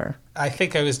deliver. I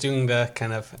think I was doing the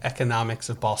kind of economics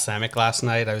of balsamic last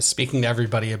night. I was speaking to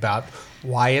everybody about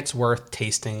why it's worth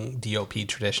tasting DOP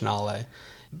Traditionale.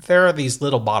 There are these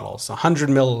little bottles, 100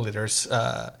 milliliters,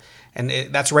 and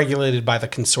that's regulated by the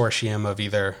consortium of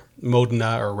either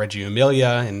Modena or Reggio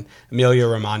Emilia and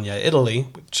Emilia-Romagna, Italy,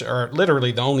 which are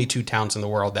literally the only two towns in the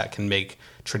world that can make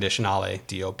Traditionale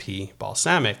DOP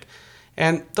balsamic.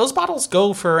 And those bottles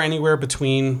go for anywhere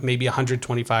between maybe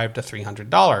 $125 to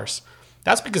 $300.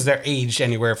 That's because they're aged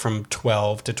anywhere from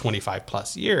 12 to 25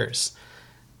 plus years.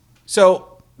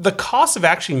 So the cost of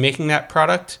actually making that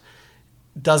product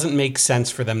doesn't make sense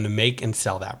for them to make and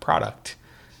sell that product.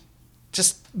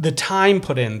 Just the time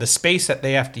put in, the space that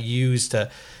they have to use to,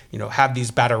 have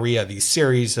these batteria, these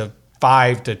series of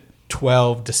 5 to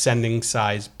 12 descending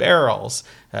size barrels,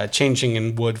 changing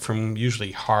in wood from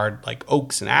usually hard like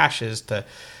oaks and ashes to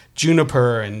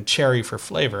juniper and cherry for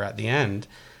flavor at the end.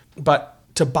 But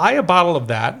to buy a bottle of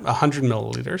that, 100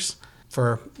 milliliters,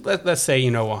 for let's say,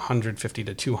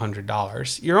 $150 to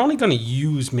 $200, you're only going to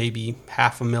use maybe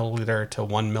half a milliliter to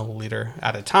 1 milliliter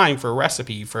at a time for a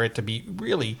recipe for it to be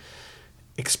really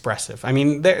expressive. I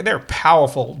mean, they're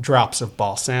powerful drops of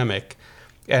balsamic.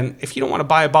 And if you don't want to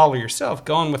buy a bottle yourself,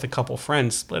 go in with a couple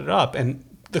friends, split it up. And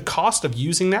the cost of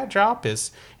using that drop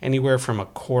is anywhere from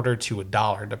 $0.25 to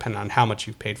 $1, depending on how much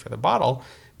you've paid for the bottle.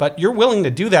 But you're willing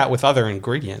to do that with other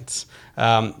ingredients.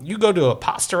 You go to a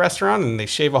pasta restaurant and they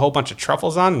shave a whole bunch of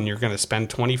truffles on, and you're going to spend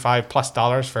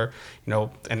 $25+ for,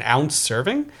 an ounce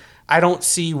serving. I don't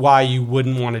see why you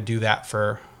wouldn't want to do that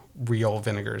for real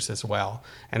vinegars as well.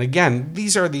 And again,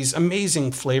 these are these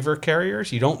amazing flavor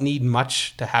carriers. You don't need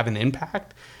much to have an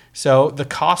impact. So the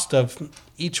cost of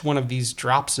each one of these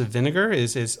drops of vinegar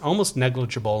is almost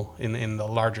negligible in the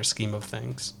larger scheme of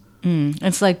things.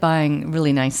 It's like buying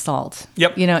really nice salt.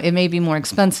 Yep. It may be more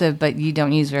expensive, but you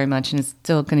don't use very much, and it's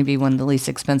still going to be one of the least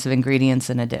expensive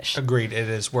ingredients in a dish. Agreed. It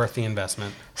is worth the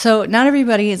investment. So not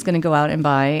everybody is going to go out and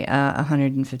buy a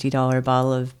 $150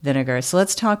 bottle of vinegar. So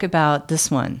let's talk about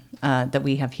this one that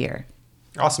we have here.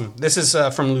 Awesome. This is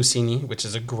from Lucini, which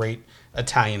is a great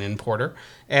Italian importer.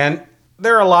 And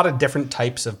there are a lot of different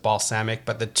types of balsamic,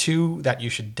 but the two that you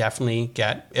should definitely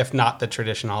get, if not the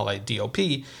traditional like DOP,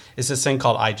 is this thing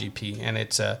called IGP. And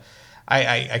it's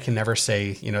I can never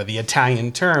say, the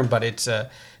Italian term, but it's a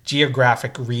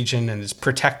geographic region and is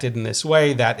protected in this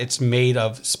way that it's made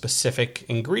of specific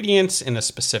ingredients in a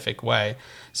specific way.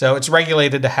 So it's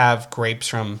regulated to have grapes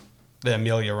from the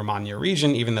Emilia-Romagna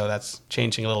region, even though that's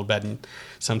changing a little bit, and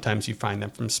sometimes you find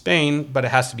them from Spain, but it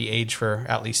has to be aged for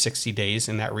at least 60 days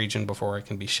in that region before it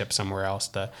can be shipped somewhere else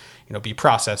to, be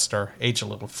processed or aged a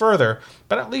little further,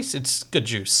 but at least it's good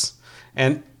juice.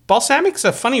 And balsamic's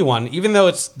a funny one, even though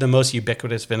it's the most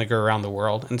ubiquitous vinegar around the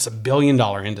world, and it's a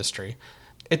billion-dollar industry.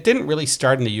 It didn't really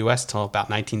start in the U.S. till about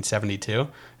 1972, and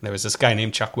there was this guy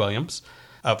named Chuck Williams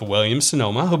of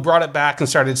Williams-Sonoma who brought it back and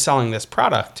started selling this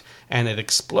product, and it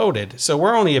exploded. So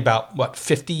we're only about,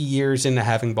 50 years into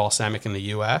having balsamic in the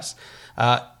U.S.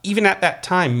 Even at that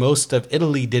time, most of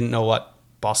Italy didn't know what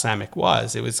balsamic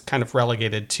was. It was kind of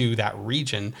relegated to that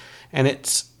region, and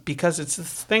it's because it's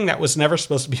this thing that was never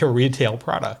supposed to be a retail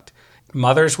product.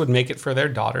 Mothers would make it for their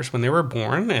daughters when they were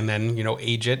born, and then,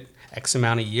 age it X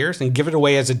amount of years and give it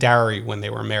away as a dowry when they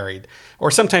were married. Or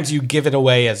sometimes you give it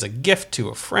away as a gift to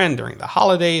a friend during the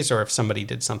holidays or if somebody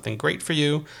did something great for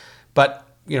you. But,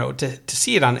 to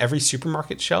see it on every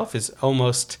supermarket shelf is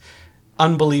almost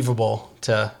unbelievable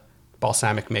to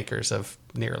balsamic makers of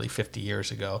nearly 50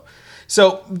 years ago.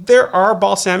 So there are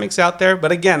balsamics out there,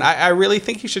 but again, I really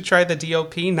think you should try the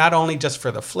DOP, not only just for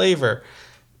the flavor,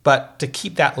 but to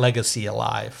keep that legacy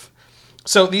alive.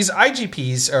 So these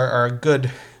IGPs are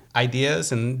good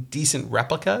ideas and decent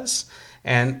replicas.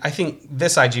 And I think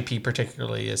this IGP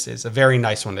particularly is a very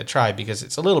nice one to try because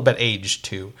it's a little bit aged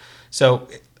too. So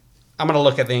I'm going to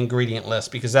look at the ingredient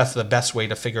list because that's the best way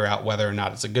to figure out whether or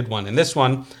not it's a good one. And this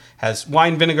one has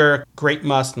wine vinegar, grape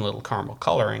must, and a little caramel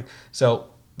coloring. So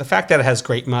the fact that it has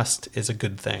grape must is a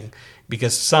good thing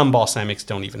because some balsamics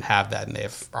don't even have that and they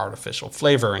have artificial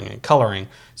flavoring and coloring.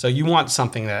 So you want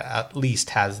something that at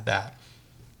least has that.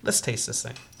 Let's taste this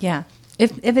thing. Yeah.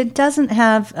 If it doesn't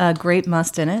have grape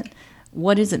must in it,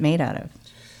 what is it made out of?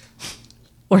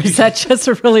 Or is that just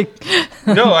a really...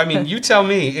 No, I mean, you tell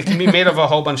me. It can be made of a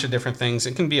whole bunch of different things.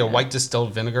 It can be a white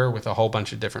distilled vinegar with a whole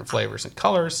bunch of different flavors and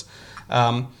colors.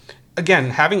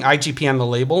 Again, having IGP on the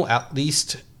label, at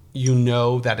least you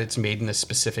know that it's made in a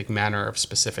specific manner of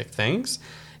specific things.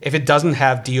 If it doesn't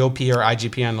have DOP or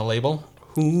IGP on the label,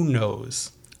 who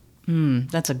knows?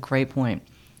 That's a great point.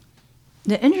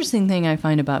 The interesting thing I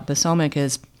find about balsamic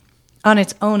is, on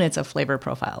its own, it's a flavor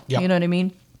profile. Yep. You know what I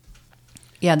mean?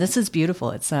 Yeah, this is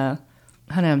beautiful. It's kind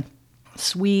of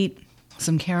sweet,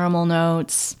 some caramel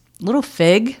notes, little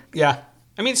fig. Yeah.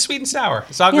 I mean, sweet and sour.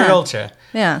 It's agridulce.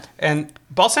 Yeah. And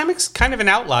balsamic's kind of an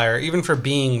outlier, even for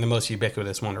being the most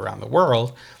ubiquitous one around the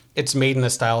world. It's made in the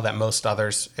style that most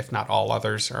others, if not all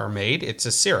others, are made. It's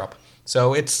a syrup.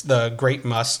 So it's the grape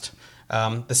must,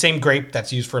 the same grape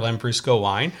that's used for Lambrusco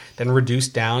wine, then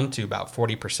reduced down to about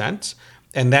 40%.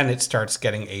 And then it starts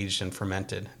getting aged and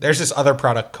fermented. There's this other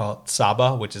product called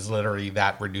Saba, which is literally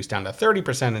that reduced down to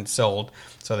 30% and sold,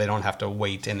 so they don't have to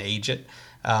wait and age it,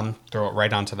 throw it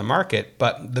right onto the market.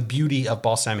 But the beauty of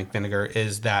balsamic vinegar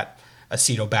is that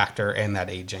acetobacter and that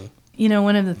aging. You know,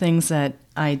 one of the things that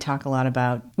I talk a lot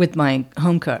about with my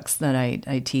home cooks that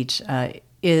I teach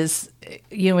is,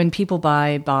 when people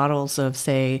buy bottles of,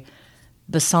 say,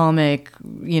 balsamic,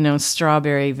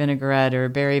 strawberry vinaigrette or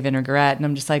berry vinaigrette, and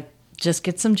I'm just like, just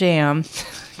get some jam,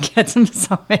 get some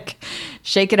balsamic,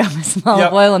 shake it up with some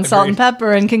olive oil and salt and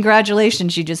pepper, and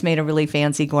congratulations, you just made a really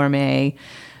fancy gourmet,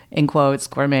 in quotes,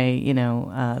 gourmet,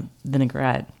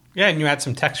 vinaigrette. Yeah, and you add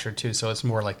some texture too, so it's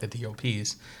more like the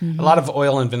DOPs. Mm-hmm. A lot of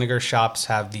oil and vinegar shops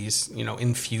have these,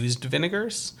 infused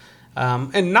vinegars.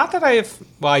 And not that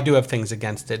I do have things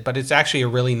against it, but it's actually a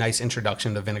really nice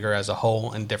introduction to vinegar as a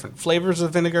whole and different flavors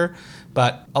of vinegar.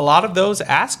 But a lot of those,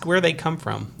 ask where they come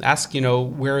from. Ask,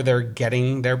 where they're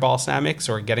getting their balsamics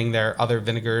or getting their other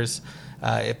vinegars.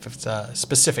 If it's a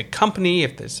specific company,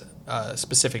 if there's a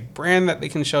specific brand that they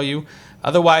can show you.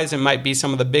 Otherwise, it might be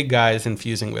some of the big guys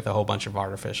infusing with a whole bunch of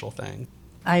artificial things.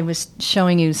 I was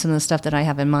showing you some of the stuff that I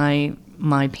have in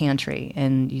my pantry,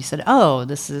 and you said, "Oh,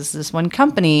 this is this one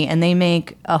company, and they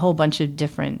make a whole bunch of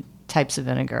different types of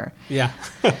vinegar." Yeah.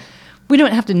 We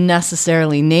don't have to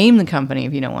necessarily name the company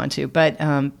if you don't want to,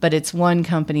 but it's one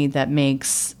company that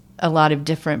makes a lot of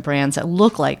different brands that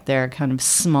look like they're kind of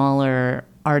smaller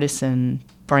artisan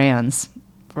brands,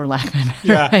 for lack of a better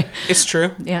Yeah, way. it's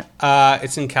true. Yeah.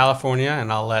 It's in California,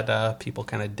 and I'll let people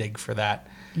kind of dig for that.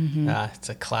 It's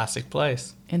a classic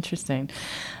place. Interesting.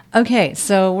 Okay,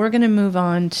 so we're going to move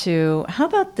on to, how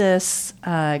about this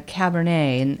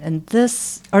Cabernet? And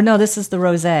this, or no, this is the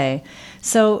Rosé.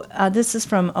 So this is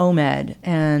from Omed,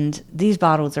 and these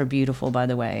bottles are beautiful, by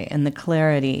the way. And the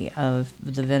clarity of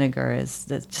the vinegar is,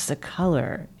 that just the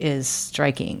color is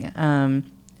striking.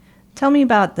 Tell me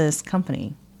about this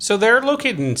company. So they're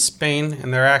located in Spain,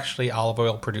 and they're actually olive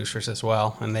oil producers as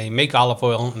well. And they make olive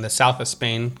oil in the south of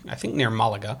Spain, I think near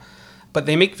Malaga. But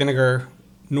they make vinegar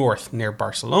north near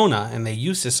Barcelona, and they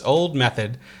use this old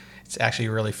method. It's actually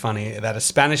really funny that a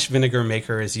Spanish vinegar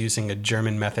maker is using a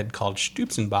German method called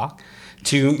Stützenbach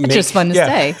to make, just fun to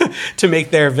say. to make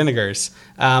their vinegars.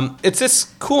 It's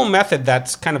this cool method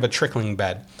that's kind of a trickling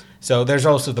bed. So there's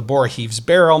also the Boerhaave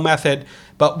barrel method,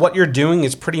 but what you're doing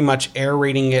is pretty much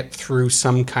aerating it through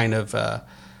some kind of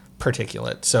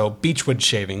particulate. So beechwood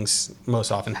shavings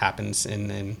most often happens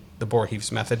in the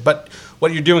Boerhaave method, but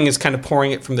what you're doing is kind of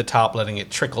pouring it from the top, letting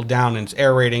it trickle down, and it's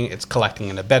aerating, it's collecting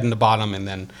in a bed in the bottom, and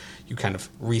then you kind of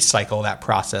recycle that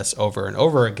process over and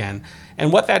over again.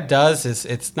 And what that does is,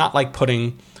 it's not like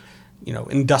putting,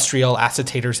 industrial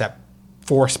acetators that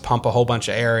force pump a whole bunch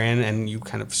of air in and you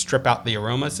kind of strip out the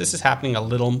aromas. This is happening a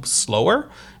little slower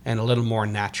and a little more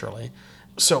naturally.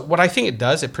 So what I think it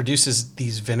does, it produces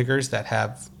these vinegars that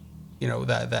have,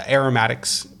 the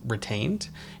aromatics retained.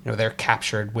 They're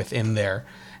captured within there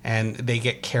and they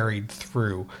get carried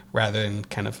through rather than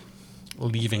kind of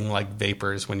leaving like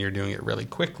vapors when you're doing it really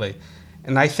quickly.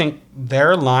 And I think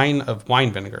their line of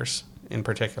wine vinegars in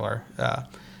particular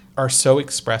are so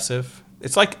expressive.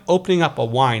 It's like opening up a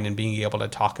wine and being able to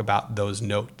talk about those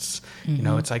notes.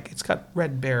 Mm-hmm. It's like, it's got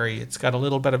red berry, it's got a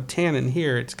little bit of tannin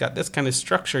here, it's got this kind of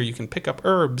structure, you can pick up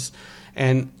herbs.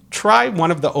 And try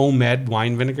one of the Omed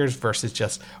wine vinegars versus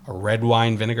just a red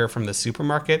wine vinegar from the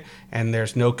supermarket, and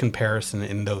there's no comparison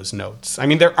in those notes. I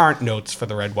mean, there aren't notes for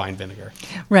the red wine vinegar.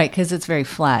 Right, because it's very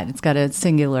flat. It's got a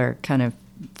singular kind of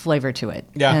flavor to it.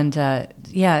 Yeah. And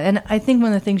and I think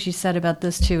one of the things you said about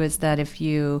this too is that if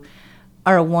you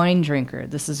are a wine drinker,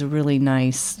 this is a really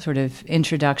nice sort of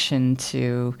introduction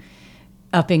to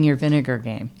upping your vinegar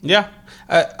game. Yeah.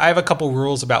 I have a couple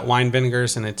rules about wine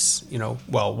vinegars, and it's,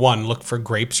 one, look for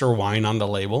grapes or wine on the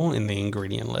label in the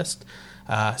ingredient list.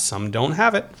 Some don't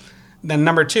have it. Then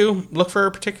number two, look for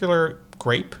a particular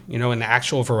grape, an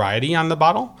actual variety on the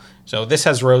bottle. So this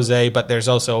has Rosé, but there's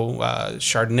also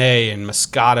Chardonnay and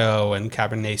Moscato and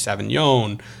Cabernet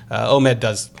Sauvignon. Omed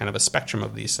does kind of a spectrum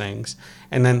of these things.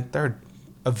 And then third,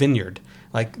 a vineyard.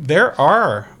 Like, there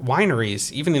are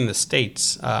wineries, even in the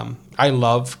States. I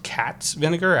love Katz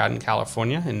vinegar out in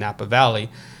California, in Napa Valley,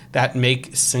 that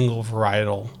make single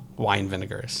varietal wine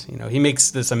vinegars. He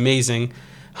makes this amazing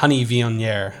Honey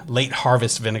Viognier, late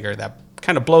harvest vinegar that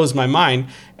kind of blows my mind.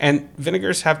 And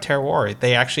vinegars have terroir.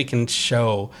 They actually can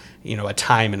show, a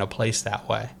time and a place that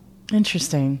way.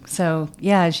 Interesting. So,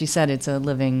 yeah, as you said, it's a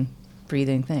living,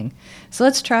 breathing thing. So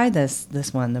let's try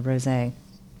this one, the Rosé.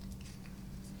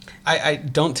 I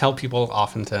don't tell people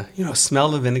often to, smell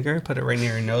the vinegar, put it right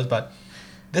near your nose, but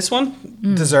this one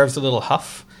deserves a little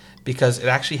huff because it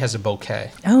actually has a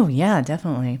bouquet. Oh, yeah,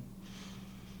 definitely.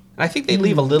 And I think they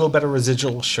leave a little bit of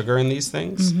residual sugar in these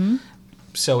things,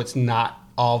 so it's not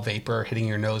all vapor hitting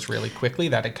your nose really quickly,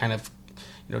 that it kind of,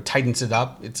 tightens it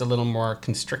up. It's a little more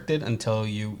constricted until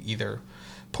you either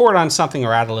pour it on something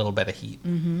or add a little bit of heat.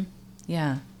 Mm-hmm.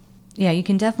 Yeah. Yeah, you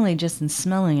can definitely, just in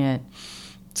smelling it,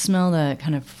 smell the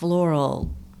kind of floral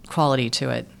quality to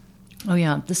it. Oh,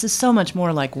 yeah. This is so much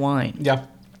more like wine. Yeah.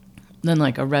 Than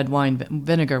like a red wine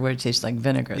vinegar where it tastes like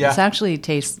vinegar. Yeah. This actually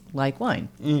tastes like wine.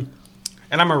 Mm.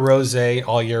 And I'm a rosé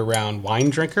all year round wine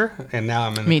drinker, and now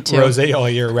I'm a Me too. rosé all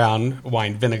year round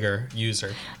wine vinegar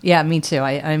user. Yeah, me too.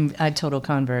 I'm a total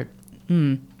convert.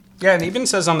 Mm. Yeah, and it even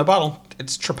says on the bottle,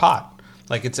 it's Trepat.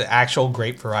 Like, it's an actual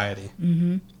grape variety.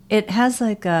 Mm-hmm. It has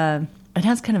it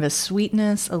has kind of a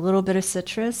sweetness, a little bit of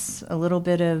citrus, a little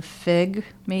bit of fig,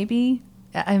 maybe.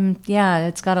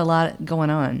 It's got a lot going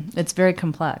on. It's very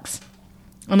complex.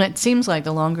 And it seems like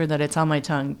the longer that it's on my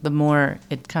tongue, the more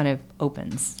it kind of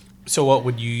opens. So what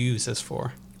would you use this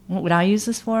for? What would I use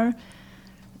this for?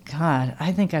 God,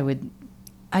 I think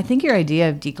your idea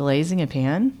of deglazing a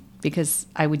pan because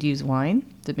I would use wine,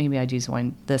 that maybe I'd use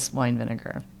this wine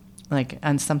vinegar, like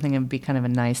on something that would be kind of a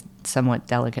nice, somewhat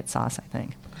delicate sauce, I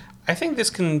think. I think this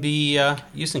can be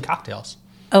used in cocktails.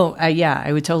 Oh, yeah,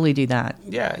 I would totally do that.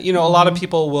 Yeah, a lot of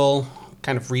people will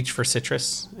kind of reach for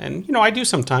citrus. And, I do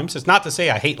sometimes. It's not to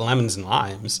say I hate lemons and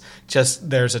limes.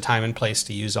 Just there's a time and place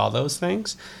to use all those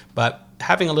things. But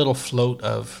having a little float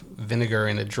of vinegar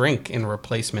in a drink in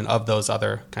replacement of those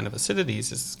other kind of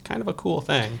acidities is kind of a cool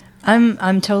thing.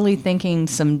 I'm totally thinking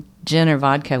some gin or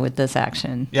vodka with this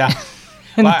action. Yeah.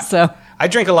 So I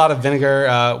drink a lot of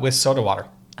vinegar with soda water.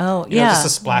 Oh, yeah. Just a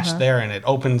splash there, and it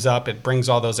opens up. It brings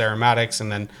all those aromatics,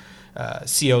 and then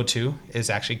CO2 is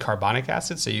actually carbonic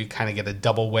acid, so you kind of get a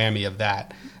double whammy of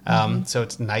that. So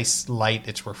it's nice, light,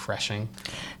 it's refreshing.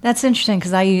 That's interesting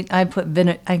because I put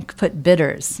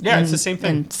bitters. Yeah, it's the same thing.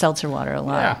 And seltzer water a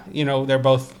lot. Yeah, they're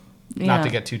both, not to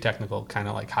get too technical, kind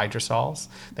of like hydrosols.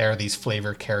 They're these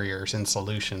flavor carriers in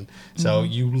solution. So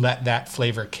you let that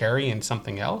flavor carry in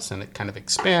something else, and it kind of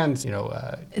expands.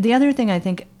 The other thing I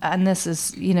think, and this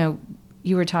is,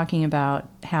 you were talking about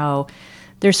how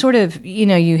there's sort of,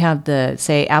 you have the,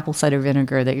 say, apple cider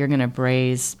vinegar that you're going to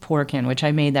braise pork in, which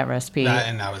I made that recipe.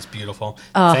 And that was beautiful.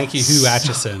 Thank you, Hugh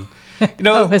Atchison. It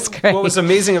was great. What was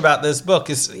amazing about this book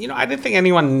is, I didn't think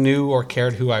anyone knew or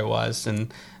cared who I was.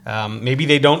 And maybe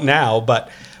they don't now,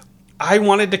 but I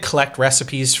wanted to collect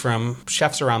recipes from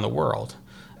chefs around the world.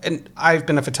 And I've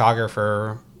been a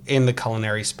photographer in the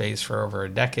culinary space for over a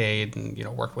decade and,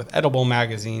 worked with edible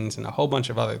magazines and a whole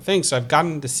bunch of other things. So I've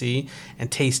gotten to see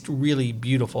and taste really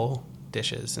beautiful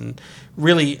dishes and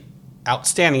really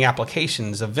outstanding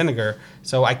applications of vinegar.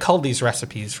 So I culled these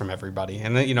recipes from everybody.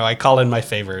 And then, I call in my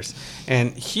favors.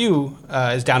 And Hugh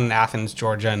is down in Athens,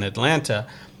 Georgia, and Atlanta,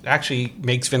 actually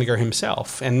makes vinegar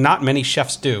himself, and not many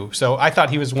chefs do. So I thought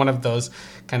he was one of those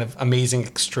kind of amazing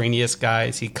extraneous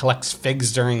guys. He collects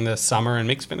figs during the summer and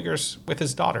makes vinegars with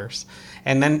his daughters,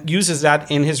 and then uses that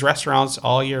in his restaurants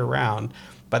all year round.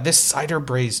 But this cider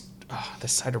braised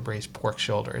pork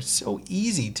shoulder, it's so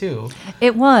easy too.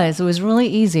 It was really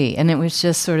easy, and it was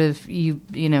just sort of you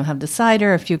have the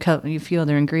cider, a few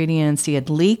other ingredients. You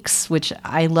had leeks, which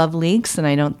I love leeks, and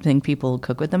I don't think people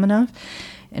cook with them enough.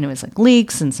 And it was like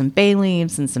leeks and some bay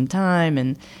leaves and some thyme,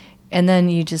 and then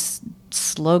you just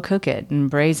slow cook it and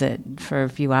braise it for a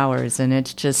few hours, and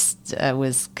it just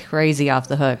was crazy off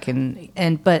the hook.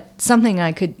 But something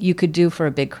you could do for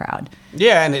a big crowd.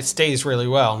 Yeah, and it stays really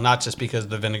well, not just because of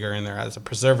the vinegar in there as a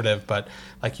preservative, but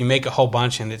like you make a whole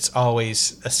bunch and it's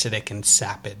always acidic and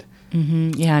sapid.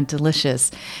 Mm-hmm. Yeah,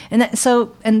 delicious.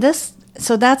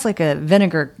 So that's like a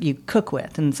vinegar you cook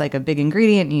with, and it's like a big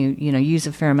ingredient. And you use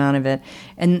a fair amount of it.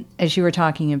 And as you were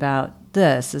talking about,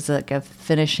 this is like a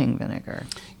finishing vinegar.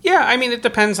 Yeah, I mean, it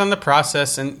depends on the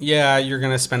process. And yeah, you're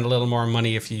going to spend a little more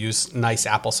money if you use nice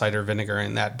apple cider vinegar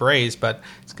in that braise, but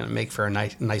it's going to make for a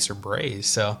nicer braise.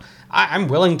 So I'm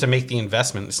willing to make the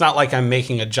investment. It's not like I'm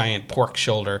making a giant pork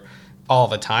shoulder all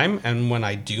the time. And when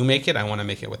I do make it, I want to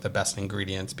make it with the best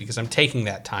ingredients because I'm taking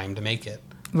that time to make it.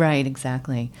 Right,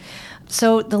 exactly.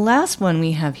 So the last one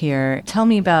we have here, tell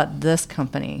me about this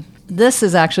company. This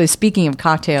is actually, speaking of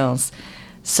cocktails,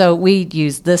 so we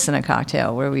used this in a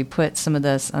cocktail where we put some of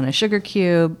this on a sugar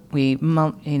cube, we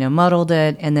muddled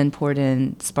it, and then poured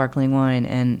in sparkling wine,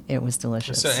 and it was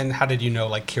delicious. So, and how did you know,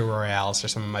 like, Kir Royales are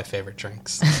some of my favorite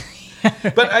drinks?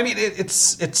 But I mean,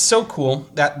 it's so cool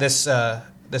that this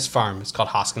farm is called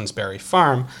Hoskinsberry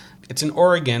Farm. It's in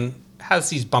Oregon.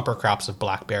 Has these bumper crops of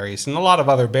blackberries and a lot of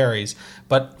other berries,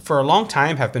 but for a long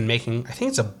time have been making, I think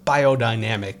it's a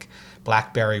biodynamic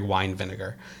blackberry wine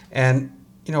vinegar. And,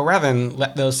 rather than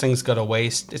let those things go to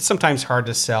waste, it's sometimes hard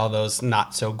to sell those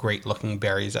not so great looking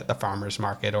berries at the farmer's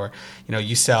market, or,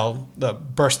 you sell the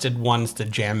bursted ones to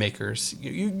jam makers.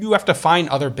 You have to find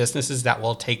other businesses that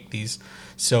will take these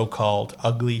so-called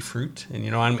ugly fruit.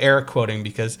 And, I'm air quoting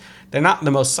because they're not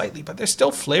the most sightly, but they're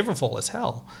still flavorful as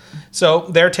hell. So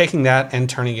they're taking that and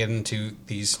turning it into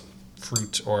these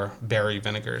fruit or berry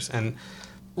vinegars. And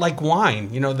like wine,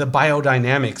 the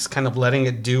biodynamics, kind of letting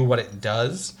it do what it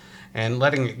does and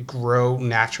letting it grow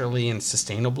naturally and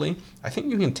sustainably. I think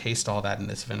you can taste all that in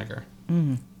this vinegar.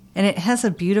 Mm. And it has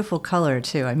a beautiful color,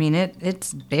 too. I mean,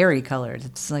 it's berry colored.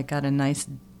 It's like got a nice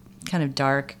kind of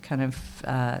dark, kind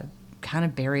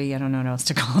of berry, I don't know what else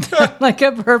to call it, like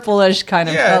a purplish kind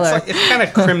of color. Yeah, it's kind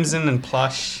of crimson and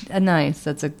plush. Nice,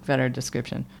 that's a better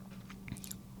description.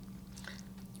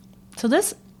 So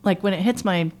this, like when it hits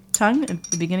my tongue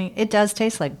at the beginning, it does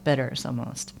taste like bitters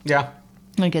almost. Yeah.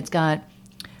 Like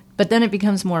but then it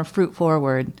becomes more fruit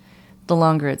forward the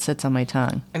longer it sits on my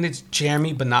tongue. And it's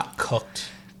jammy but not cooked.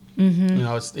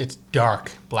 Mm-hmm. It's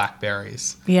dark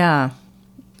blackberries. Yeah.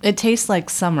 It tastes like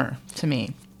summer to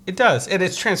me. It does.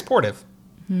 It's transportive.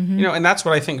 And that's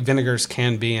what I think vinegars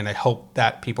can be. And I hope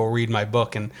that people read my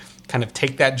book and kind of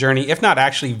take that journey, if not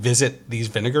actually visit these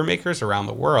vinegar makers around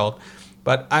the world.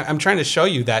 But I'm trying to show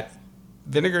you that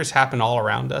vinegars happen all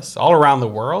around us, all around the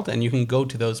world, and you can go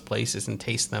to those places and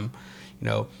taste them,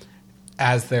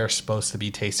 as they're supposed to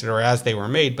be tasted or as they were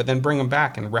made, but then bring them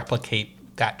back and replicate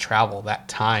that travel, that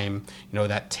time,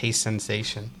 that taste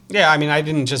sensation. Yeah, I mean, I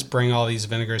didn't just bring all these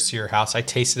vinegars to your house. I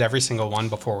tasted every single one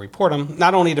before we poured them,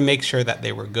 not only to make sure that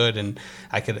they were good and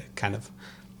I could kind of,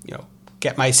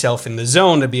 get myself in the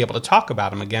zone to be able to talk about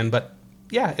them again, but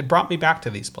yeah, it brought me back to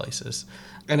these places.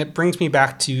 And it brings me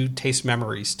back to taste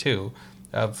memories, too,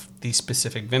 of these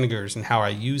specific vinegars and how I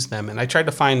use them. And I tried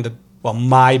to find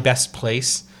my best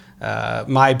place,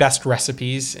 my best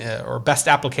recipes or best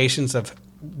applications of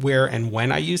where and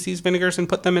when I use these vinegars and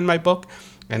put them in my book.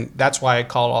 And that's why I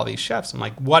call all these chefs. I'm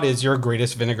like, what is your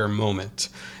greatest vinegar moment?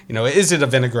 Is it a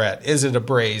vinaigrette? Is it a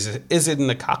braise? Is it in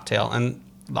a cocktail? And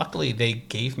luckily they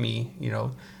gave me,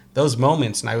 those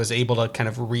moments, and I was able to kind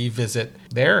of revisit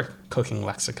their cooking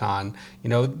lexicon,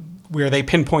 where they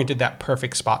pinpointed that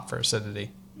perfect spot for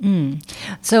acidity.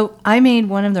 So I made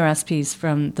one of the recipes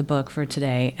from the book for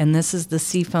today, and this is the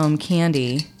seafoam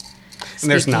candy. And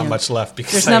there's not much left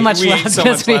because there's not much left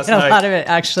because we had a lot of it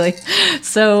actually.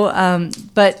 So,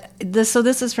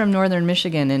 this is from northern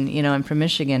Michigan, and I'm from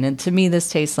Michigan, and to me this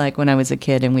tastes like when I was a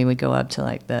kid and we would go up to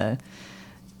like the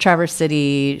Traverse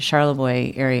City,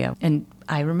 Charlevoix area, and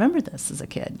I remember this as a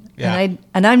kid. Yeah.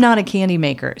 And I'm not a candy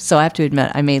maker, so I have to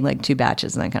admit I made like 2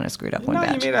 batches and I kind of screwed up one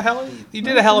batch. You did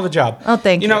a hell of a job. Oh,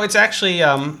 thank you. It's actually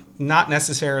not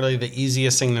necessarily the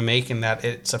easiest thing to make in that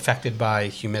it's affected by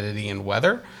humidity and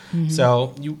weather. Mm-hmm.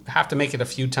 So you have to make it a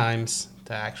few times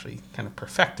to actually kind of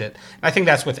perfect it. And I think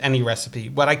that's with any recipe.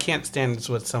 What I can't stand is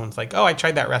when someone's like, oh, I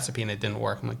tried that recipe and it didn't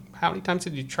work. I'm like, how many times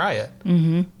did you try it?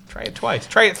 Mm-hmm. Try it twice.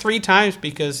 Try it 3 times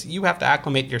because you have to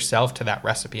acclimate yourself to that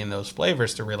recipe and those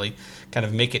flavors to really kind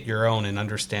of make it your own and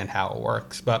understand how it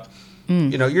works. But,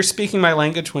 you're speaking my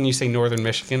language when you say northern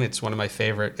Michigan. It's one of my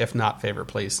favorite, if not favorite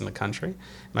place in the country.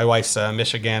 My wife's a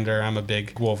Michigander. I'm a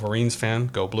big Wolverines fan.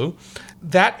 Go Blue.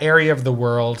 That area of the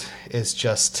world is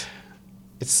just,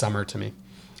 it's summer to me.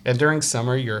 And during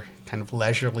summer, you're kind of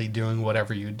leisurely doing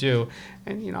whatever you do.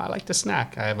 And, I like to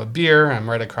snack. I have a beer. I'm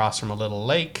right across from a little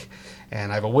lake.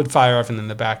 And I have a wood fire oven in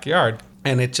the backyard.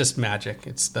 And it's just magic.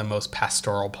 It's the most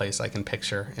pastoral place I can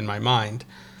picture in my mind.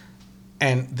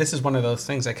 And this is one of those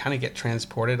things I kind of get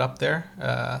transported up there.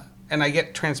 And I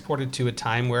get transported to a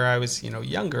time where I was,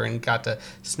 younger and got to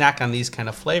snack on these kind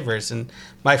of flavors. And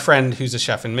my friend who's a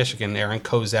chef in Michigan, Aaron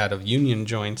Kozad of Union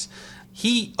Joints,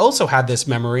 he also had this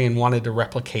memory and wanted to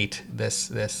replicate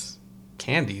this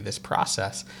candy, this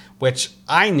process, which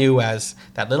I knew as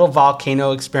that little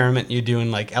volcano experiment you do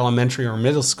in like elementary or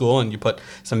middle school, and you put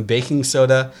some baking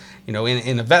soda,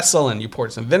 in a vessel, and you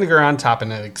poured some vinegar on top,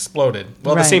 and it exploded.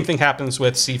 Well, right. The same thing happens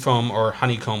with seafoam or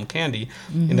honeycomb candy,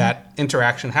 and that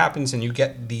interaction happens, and you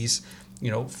get these,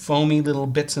 foamy little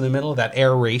bits in the middle, that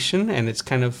aeration, and it's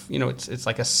kind of, it's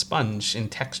like a sponge in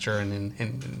texture and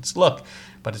in its look,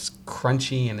 but it's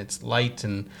crunchy and it's light,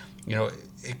 and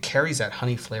it carries that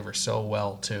honey flavor so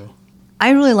well too. I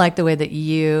really like the way that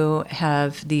you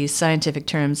have these scientific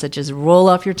terms that just roll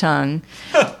off your tongue,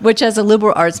 which as a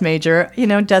liberal arts major,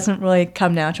 doesn't really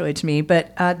come naturally to me.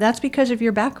 But that's because of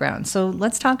your background. So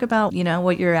let's talk about,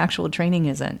 what your actual training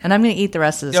is in. And I'm going to eat the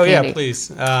rest of this candy. Yeah,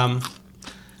 please.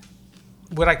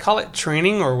 Would I call it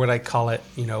training, or would I call it,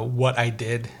 what I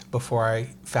did before I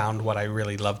found what I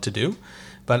really love to do?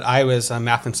 But I was a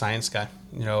math and science guy,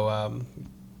 a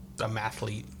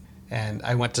mathlete. And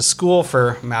I went to school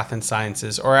for math and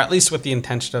sciences, or at least with the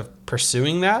intention of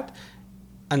pursuing that,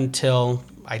 until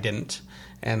I didn't.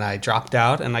 And I dropped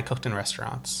out and I cooked in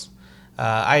restaurants.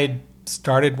 I had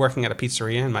started working at a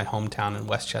pizzeria in my hometown in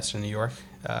Westchester, New York.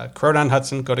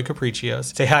 Croton-Hudson, go to Capriccio's.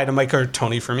 Say hi to Mike or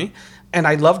Tony for me. And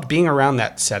I loved being around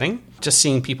that setting, just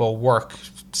seeing people work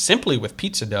simply with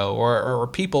pizza dough, or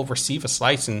people receive a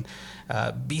slice and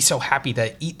be so happy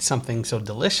to eat something so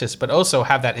delicious, but also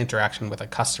have that interaction with a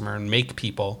customer and make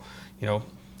people,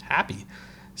 happy.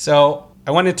 So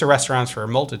I went into restaurants for a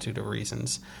multitude of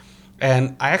reasons.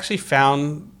 And I actually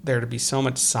found there to be so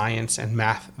much science and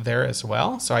math there as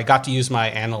well. So I got to use my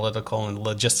analytical and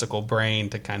logistical brain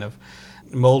to kind of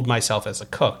mold myself as a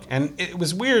cook. And it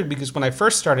was weird because when I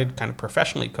first started kind of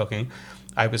professionally cooking,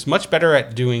 I was much better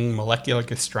at doing molecular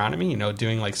gastronomy,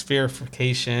 doing like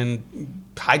spherification,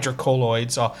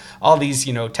 hydrocolloids, all these,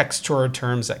 texture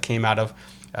terms that came out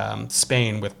of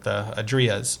Spain with the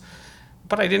Adrias.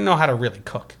 But I didn't know how to really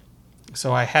cook.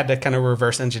 So I had to kind of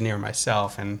reverse engineer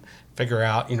myself and figure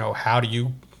out, how do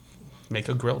you make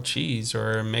a grilled cheese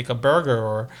or make a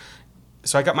burger?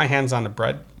 So I got my hands on the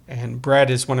bread, and bread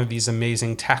is one of these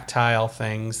amazing tactile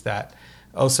things that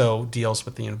also deals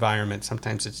with the environment.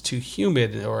 Sometimes it's too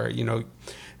humid or,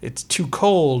 it's too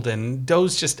cold, and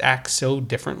doughs just act so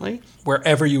differently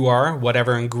wherever you are,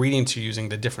 whatever ingredients you're using,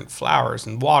 the different flours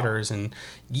and waters and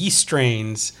yeast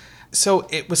strains. So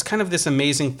it was kind of this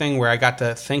amazing thing where I got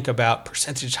to think about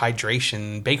percentage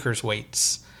hydration, baker's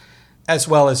weights, as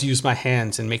well as use my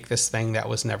hands and make this thing that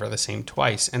was never the same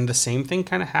twice. And the same thing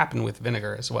kind of happened with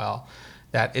vinegar as well,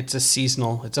 that it's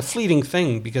a fleeting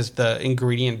thing because the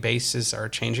ingredient bases are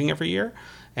changing every year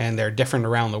and they're different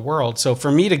around the world. So for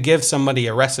me to give somebody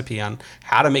a recipe on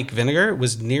how to make vinegar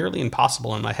was nearly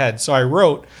impossible in my head. So I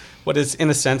wrote what is, in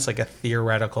a sense, like a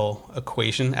theoretical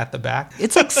equation at the back.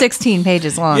 It's like 16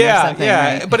 pages long or something,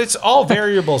 right? But it's all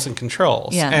variables and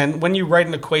controls. Yeah. And when you write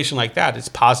an equation like that, it's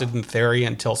posited in theory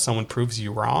until someone proves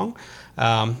you wrong.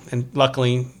 And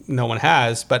luckily, no one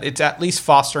has. But it's at least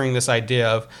fostering this idea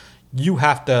of you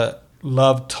have to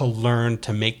love to learn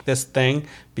to make this thing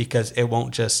because it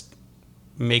won't just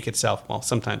make itself. Well,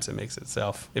 sometimes it makes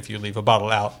itself if you leave a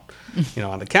bottle out,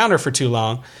 on the counter for too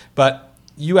long. But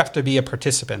you have to be a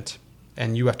participant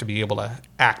and you have to be able to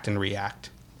act and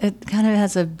react. It kind of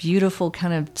has a beautiful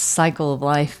kind of cycle of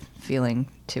life feeling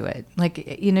to it.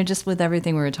 Like, just with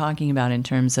everything we were talking about in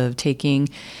terms of taking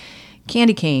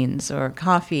candy canes or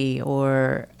coffee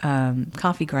or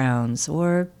coffee grounds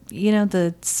or,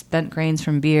 the spent grains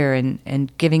from beer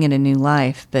and giving it a new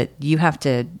life. But you have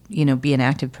to, be an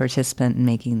active participant in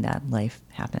making that life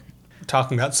happen.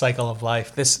 Talking about cycle of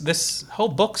life, this whole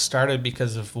book started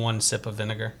because of one sip of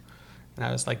vinegar. And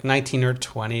I was like 19 or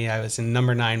 20. I was in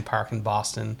Number 9 Park in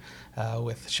Boston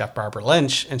with Chef Barbara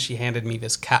Lynch, and she handed me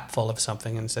this cap full of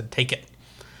something and said, "Take it.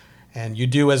 And you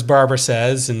do as Barbara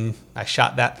says." And I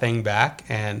shot that thing back,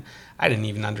 and I didn't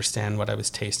even understand what I was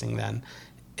tasting then.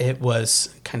 It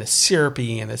was kind of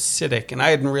syrupy and acidic, and I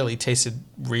hadn't really tasted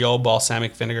real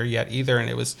balsamic vinegar yet either, and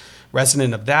it was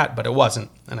resonant of that, but it wasn't,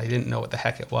 and I didn't know what the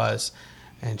heck it was.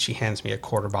 And she hands me a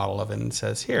quarter bottle of it and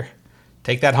says, "Here,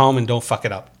 take that home and don't fuck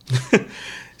it up."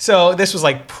 So this was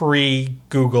like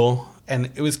pre-Google, and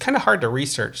it was kind of hard to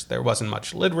research. There wasn't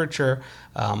much literature.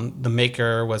 The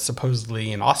maker was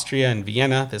supposedly in Austria, in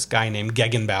Vienna, this guy named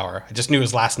Gegenbauer. I just knew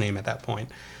his last name at that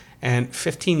point. And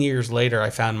 15 years later,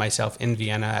 I found myself in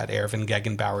Vienna at Erwin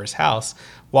Gegenbauer's house,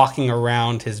 walking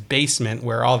around his basement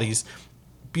where all these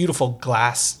beautiful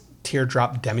glass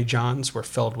teardrop demijohns were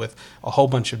filled with a whole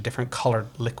bunch of different colored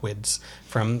liquids,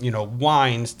 from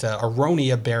wines to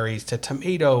aronia berries to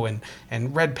tomato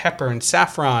and red pepper and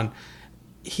saffron.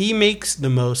 He makes the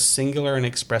most singular and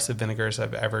expressive vinegars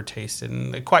I've ever tasted,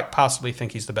 and I quite possibly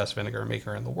think he's the best vinegar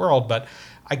maker in the world. But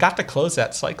I got to close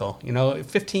that cycle.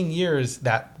 15 years,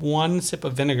 that one sip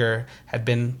of vinegar had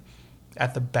been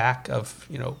at the back of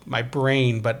my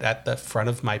brain, but at the front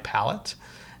of my palate,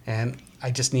 and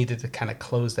I just needed to kind of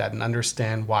close that and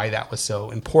understand why that was so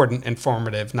important and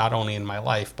formative, not only in my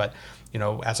life, but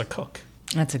as a cook.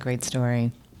 That's a great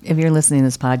story. If you're listening to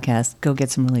this podcast, go get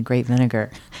some really great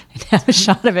vinegar and have a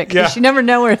shot of it, because you never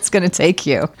know where it's going to take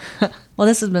you. Well,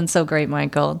 this has been so great,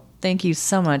 Michael. Thank you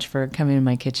so much for coming to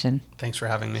my kitchen. Thanks for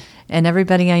having me. And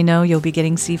everybody I know, you'll be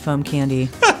getting Seafoam candy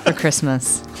for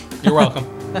Christmas. You're welcome.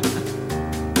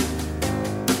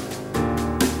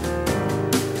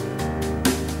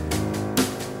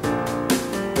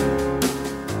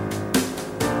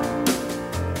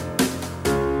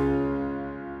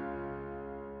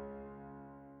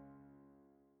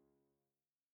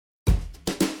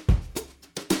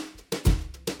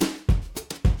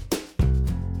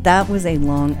 That was a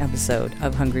long episode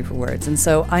of Hungry for Words, and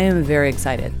so I am very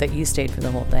excited that you stayed for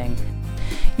the whole thing.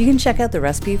 You can check out the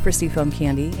recipe for Seafoam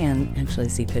candy and actually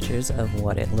see pictures of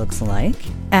what it looks like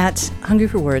at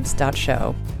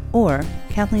hungryforwords.show or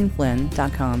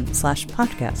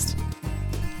kathleenflynn.com/podcast.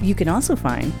 You can also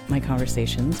find my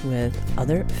conversations with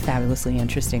other fabulously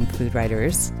interesting food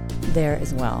writers there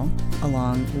as well,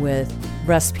 along with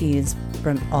recipes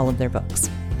from all of their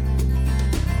books.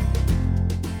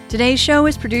 Today's show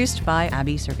is produced by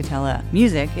Abby Circatella.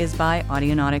 Music is by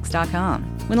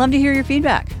Audionautics.com. We'd love to hear your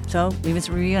feedback, so leave us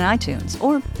a review on iTunes,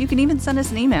 or you can even send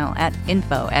us an email at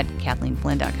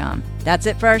info@kathleenflynn.com. That's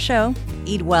it for our show.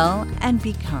 Eat well and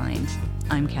be kind.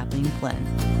 I'm Kathleen Flynn.